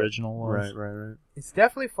 Right. the original ones. Right. It's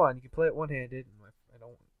definitely fun. You can play it one-handed. I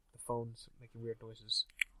don't. The phone's making weird noises,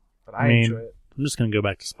 but I mean, enjoy it. I'm just gonna go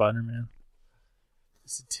back to Spider-Man.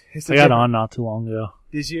 It's I got on not too long ago.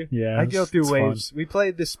 Did you? Yeah, I go through it's waves. We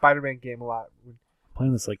played this Spider-Man game a lot.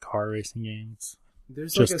 Playing this like car racing games.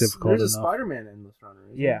 There's Just like difficult there's a enough. Spider-Man endless runner.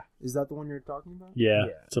 Isn't Yeah. there? Is that the one you're talking about? Yeah,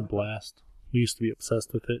 Yeah. it's a blast. We used to be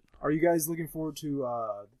obsessed with it. Are you guys looking forward to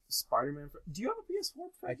Spider-Man? Do you have a PS4?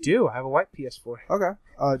 I Frankie? do. I have a white PS4. Okay.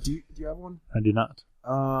 Do you have one? I do not.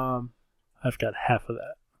 I've got half of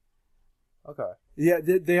that. Okay. Yeah,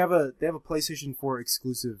 they have a PlayStation 4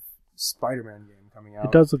 exclusive Spider-Man game coming out.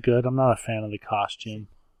 It does look good. I'm not a fan of the costume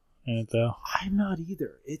in it though. I'm not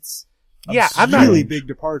either. It's Yeah, a I'm not really big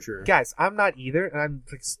departure. Guys, I'm not either, and I'm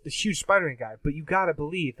like a huge Spider-Man guy. But you gotta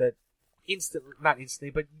believe that not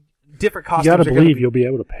instantly, but different costumes. You gotta are gonna believe be, you'll be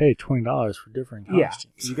able to pay $20 for different Yeah.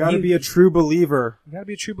 costumes. You got to be a true believer. You gotta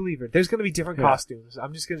be a true believer. There's gonna be different Yeah. costumes.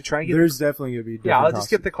 I'm just gonna try and get. There's definitely gonna be. yeah, I'll different just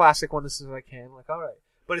get costumes. the classic one as soon as I can. Like, all right,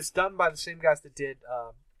 but it's done by the same guys that did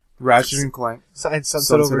Ratchet and Clank. and Sunset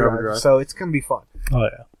Sunset Overdrive, Overdrive. so it's gonna be fun. Oh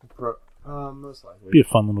yeah, Most likely. be a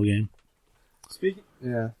fun little game. Speaking,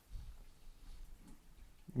 yeah.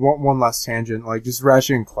 One last tangent, like just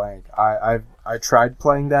Ratchet and Clank. I tried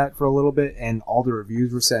playing that for a little bit, and all the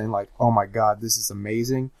reviews were saying like, "Oh my god, this is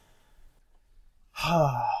amazing."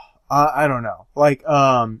 I don't know. Like,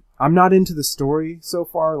 I'm not into the story so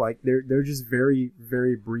far. Like, they're just very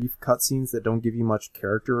very brief cutscenes that don't give you much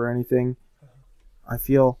character or anything. I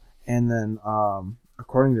feel, and then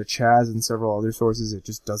according to Chaz and several other sources, it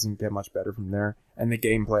just doesn't get much better from there. And the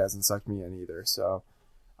gameplay hasn't sucked me in either, so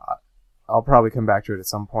I'll probably come back to it at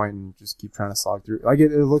some point and just keep trying to slog through. Like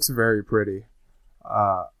it looks very pretty.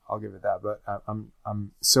 I'll give it that, but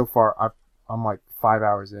I'm so far I'm like 5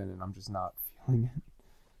 hours in and I'm just not feeling it.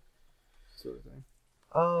 Sort of thing.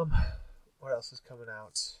 What else is coming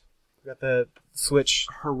out? We got the Switch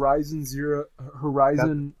Horizon Zero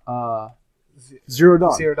Dawn. Zero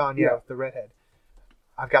Dawn, yeah, Yeah. with the redhead.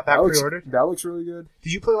 I've got that looks, pre-ordered. that looks really good.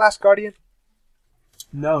 Did you play Last Guardian?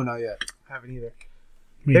 No, not yet. I haven't either.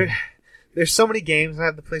 Yeah. There's so many games. I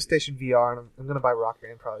have the PlayStation VR, and I'm going to buy Rock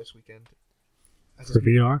Band probably this weekend. For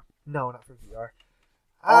VR? No, not for VR.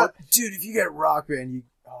 Dude, if you get Rock Band,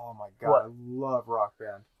 oh my god, What? I love Rock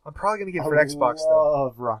Band. I'm probably going to get it for Xbox, I though.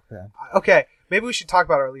 love Rock Band. Okay, maybe we should talk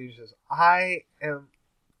about our allegiances. I am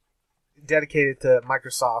dedicated to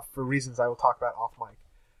Microsoft for reasons I will talk about off mic.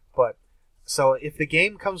 But, so if the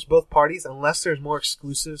game comes both parties, unless there's more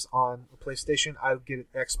exclusives on the PlayStation, I'll get it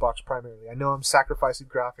Xbox primarily. I know I'm sacrificing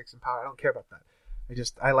graphics and power. I don't care about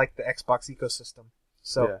that. I like the Xbox ecosystem.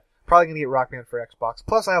 So, Yeah. probably going to get Rock Band for Xbox.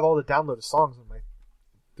 Plus, I have all the downloaded songs on my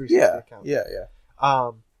 360 Yeah, account.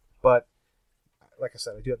 yeah. But, like I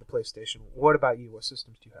said, I do have the PlayStation. What about you? What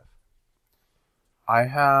systems do you have? I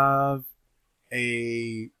have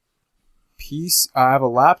a I have a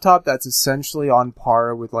laptop that's essentially on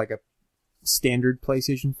par with like a standard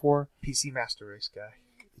PlayStation 4. PC Master Race guy.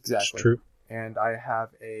 Exactly. It's true. And I have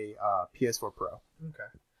a PS4 Pro. Okay.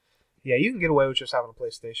 Yeah, you can get away with just having a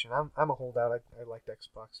PlayStation. I'm a holdout. I liked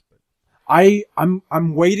Xbox, but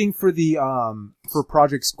I'm waiting for the for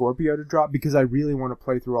Project Scorpio to drop because I really want to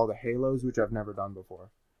play through all the Halos, which I've never done before.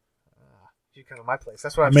 you come to my place.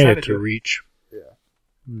 That's what I I'm made trying it to to do. Reach. Yeah.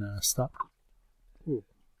 No, stop.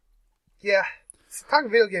 Yeah,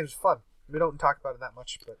 talking video games is fun. We don't talk about it that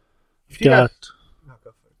much, but if You've got no,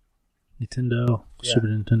 go for it. Nintendo, Yeah. Super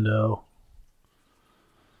Nintendo,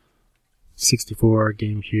 64,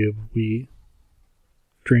 GameCube, Wii,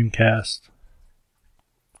 Dreamcast,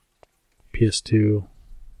 PS2,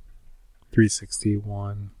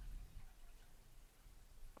 361.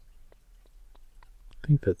 I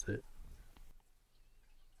think that's it.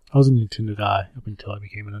 I was a Nintendo guy up until I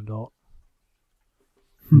became an adult.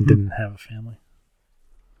 And didn't have a family.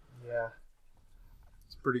 Yeah,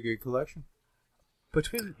 It's a pretty good collection.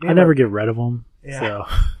 between I never get rid of them. Yeah. So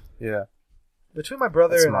Yeah. between my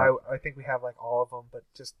brother That's and smart. I think we have like all of them. But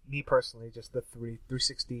just me personally, just the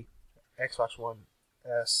 360, Xbox One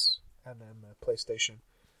S, and then the PlayStation,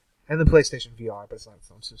 and the PlayStation VR, but it's not its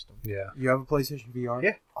own system. yeah. You have a PlayStation VR?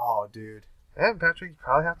 Yeah. Oh, dude. And Patrick, you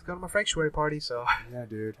probably have to go to my Franktuary party. So, Yeah,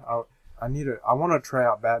 dude. I want to try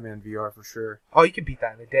out Batman VR for sure. oh, you can beat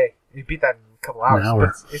that in a day. You beat that in a couple hours. An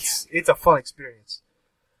hour. But it's a fun experience.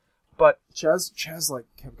 But Chaz like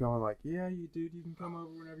kept going like, yeah, you dude, you can come over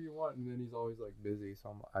whenever you want, and then he's always like busy,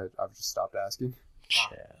 so I've just stopped asking.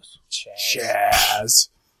 Chaz. Chaz.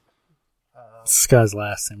 This guy's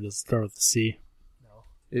last name does start with the C. No,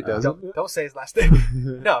 It doesn't. don't say his last name.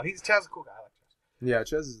 No, Chaz's a cool guy. I like Chaz. Yeah,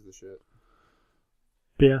 Chaz is the shit.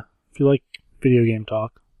 But yeah, if you like video game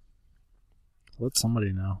talk, let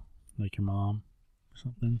somebody know. Like your mom or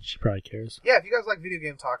something. She probably cares. Yeah, if you guys like video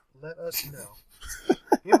game talk, let us know.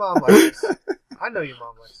 Your mom likes this. I know your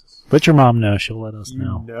mom likes this. Let your mom know. She'll let us You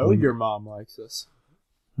know. know your mom likes us.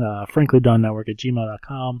 Frankly Dunn Network at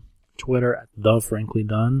gmail.com. Twitter at The Frankly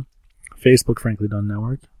Dunn. Facebook Frankly Dunn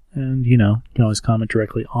Network. And, you can always comment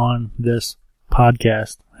directly on this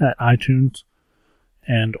podcast at iTunes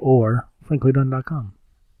and or franklydunn.com.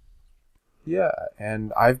 Yeah,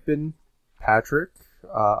 and I've been Patrick.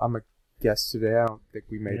 I'm a guest today. I don't think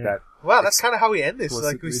we made Yeah. that. Wow, that's kind of how we end this.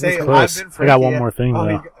 Like we It's say, close. I've been I Frankie. got one more thing,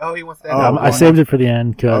 Oh, though. he wants to end Oh, it. I saved it for the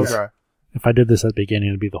end because Okay. if I did this at the beginning,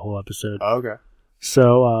 it would be the whole episode. Okay.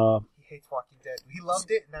 So, He hates Walking Dead. He loved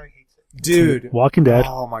it, now he hates it. Dude. Walking Dead,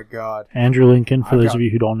 Oh my god. Andrew Lincoln, for I those got- of you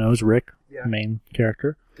who don't know, is Rick, Yeah. the main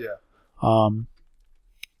character. Yeah.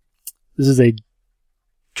 This is a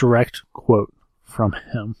direct quote from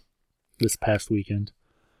him this past weekend.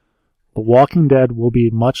 The Walking Dead will be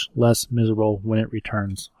much less miserable when it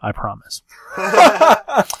returns, I promise.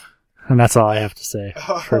 And that's all I have to say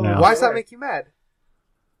for now. Why does that make you mad?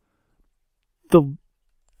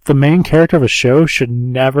 The main character of a show should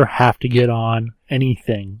never have to get on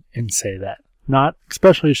anything and say that. Not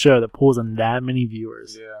especially a show that pulls in that many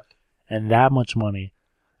viewers Yeah. and that much money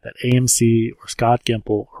that AMC or Scott Gimple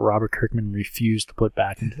or Robert Kirkman refused to put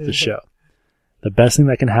back into the show. The best thing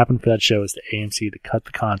that can happen for that show is to AMC to cut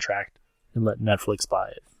the contract and let Netflix buy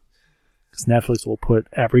it. Because Netflix will put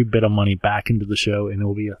every bit of money back into the show and it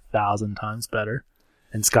will be 1,000 times better.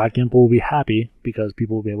 And Scott Gimple will be happy because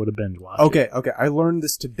people will be able to binge watch it. Okay. I learned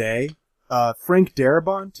this today. Frank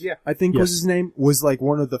Darabont, Yeah. I think was Yes. his name, was like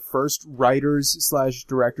one of the first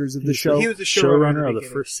writers/directors of the show. He was the Showrunner of the beginning.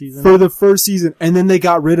 first season. For the first season, and then they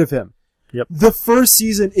got rid of him. Yep. The first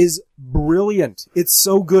season is brilliant. It's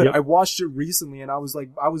so good. Yep. I watched it recently and I was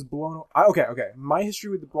blown away. Okay. My history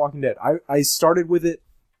with The Walking Dead. I started with it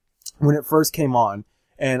when it first came on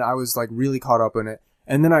and I was like really caught up in it.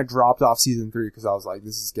 And then I dropped off season 3 because I was like,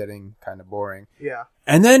 this is getting kind of boring. Yeah.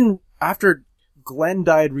 And then after Glenn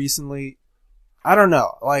died recently, I don't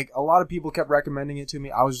know, like a lot of people kept recommending it to me.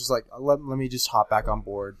 I was just like, let me just hop back on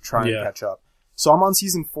board, try and Yeah. catch up. So I'm on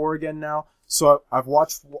season 4 again now. So I've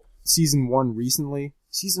watched season 1 recently.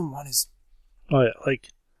 Season 1 is, Oh, yeah.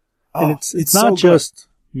 And it's so not good. just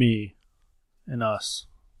me and us.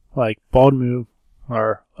 Like, Bald Move,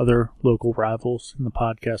 our other local rivals in the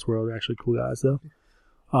podcast world, are actually cool guys, though.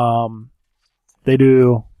 They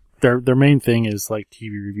do, their main thing is like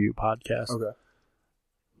TV review podcasts. Okay.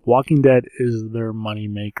 Walking Dead is their money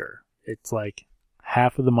maker. It's like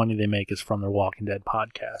half of the money they make is from their Walking Dead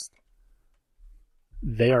podcast.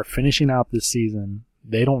 They are finishing out this season.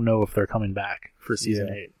 They don't know if they're coming back for season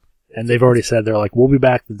 8. And they've already said they're like, we'll be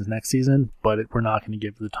back the next season, but we're not going to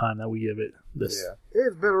give the time that we give it this. Yeah.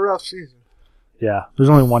 It's been a rough season. Yeah. There's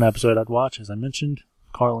only one episode I'd watch, as I mentioned.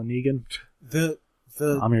 Carl and Negan. The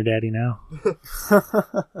I'm your daddy now.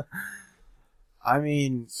 I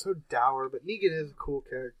mean, So dour, but Negan is a cool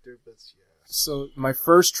character, but yeah. so my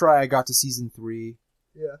first try, I got to season 3,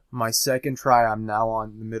 Yeah. My second try, I'm now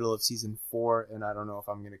on the middle of season 4, and I don't know if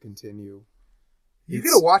I'm going to continue. You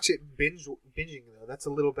gotta watch it binging though. That's a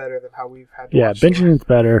little better than how we've had to Yeah, watch binging is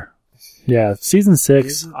better. Yeah, season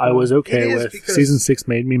 6 I was okay It is with. because- Season 6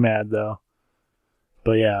 made me mad though.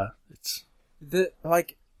 But yeah, it's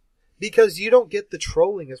Because you don't get the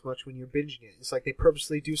trolling as much when you're binging it. It's like they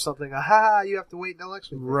purposely do something, you have to wait until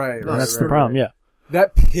next week. Right, No, that's the problem. Yeah,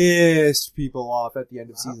 That pissed people off at the end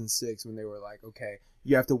of season 6 when they were like, okay,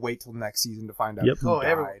 you have to wait till next season to find out Yep. who died.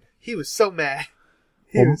 Everyone. He was so mad.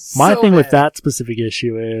 He well, was my so thing with mad. that specific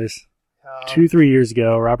issue is 2-3 years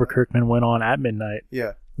ago, Robert Kirkman went on at midnight,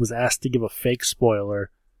 Yeah. was asked to give a fake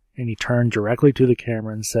spoiler, and he turned directly to the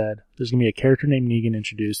camera and said, "There's gonna be a character named Negan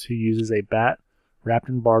introduced who uses a bat wrapped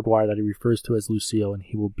in barbed wire that he refers to as Lucille, and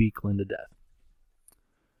he will beat Glenn to death."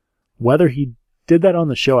 Whether he did that on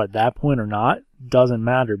the show at that point or not doesn't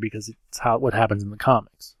matter because it's what happens in the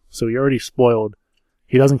comics. So he already spoiled.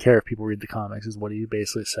 He doesn't care if people read the comics, is what he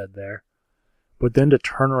basically said there. But then to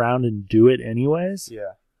turn around and do it anyways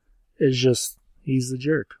Yeah. is just, he's the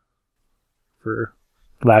jerk, for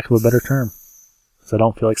lack of a better term. So I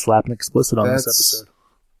don't feel like slapping explicit on this episode.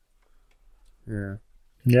 Yeah.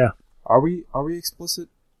 Yeah. Are we explicit?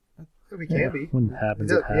 We can be. When it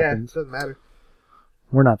happens, It it does- Yeah, happens. it doesn't matter.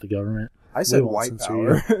 We're not the government. I said We won't white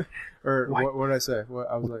censor power. Or White- what did I say?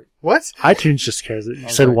 I was like, What? iTunes just cares. You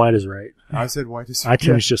was said like- white is right. I said white is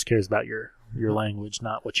iTunes just cares about your language,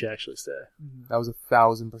 not what you actually say. That was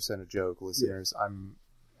 1,000% a joke, listeners. I'm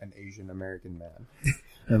an Asian American man.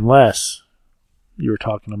 Unless you were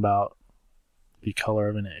talking about the color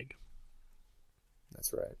of an egg.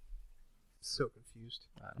 That's right. So confused.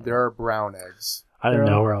 There are brown eggs. I didn't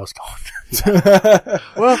know where I was going.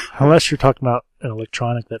 Well, Unless you're talking about an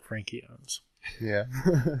electronic that Frankie owns. Yeah.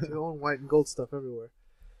 they're going white and gold stuff everywhere.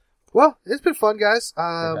 Well, it's been fun, guys.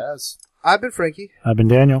 It has. I've been Frankie. I've been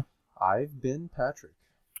Daniel. I've been Patrick.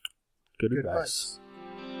 Good Good advice. advice.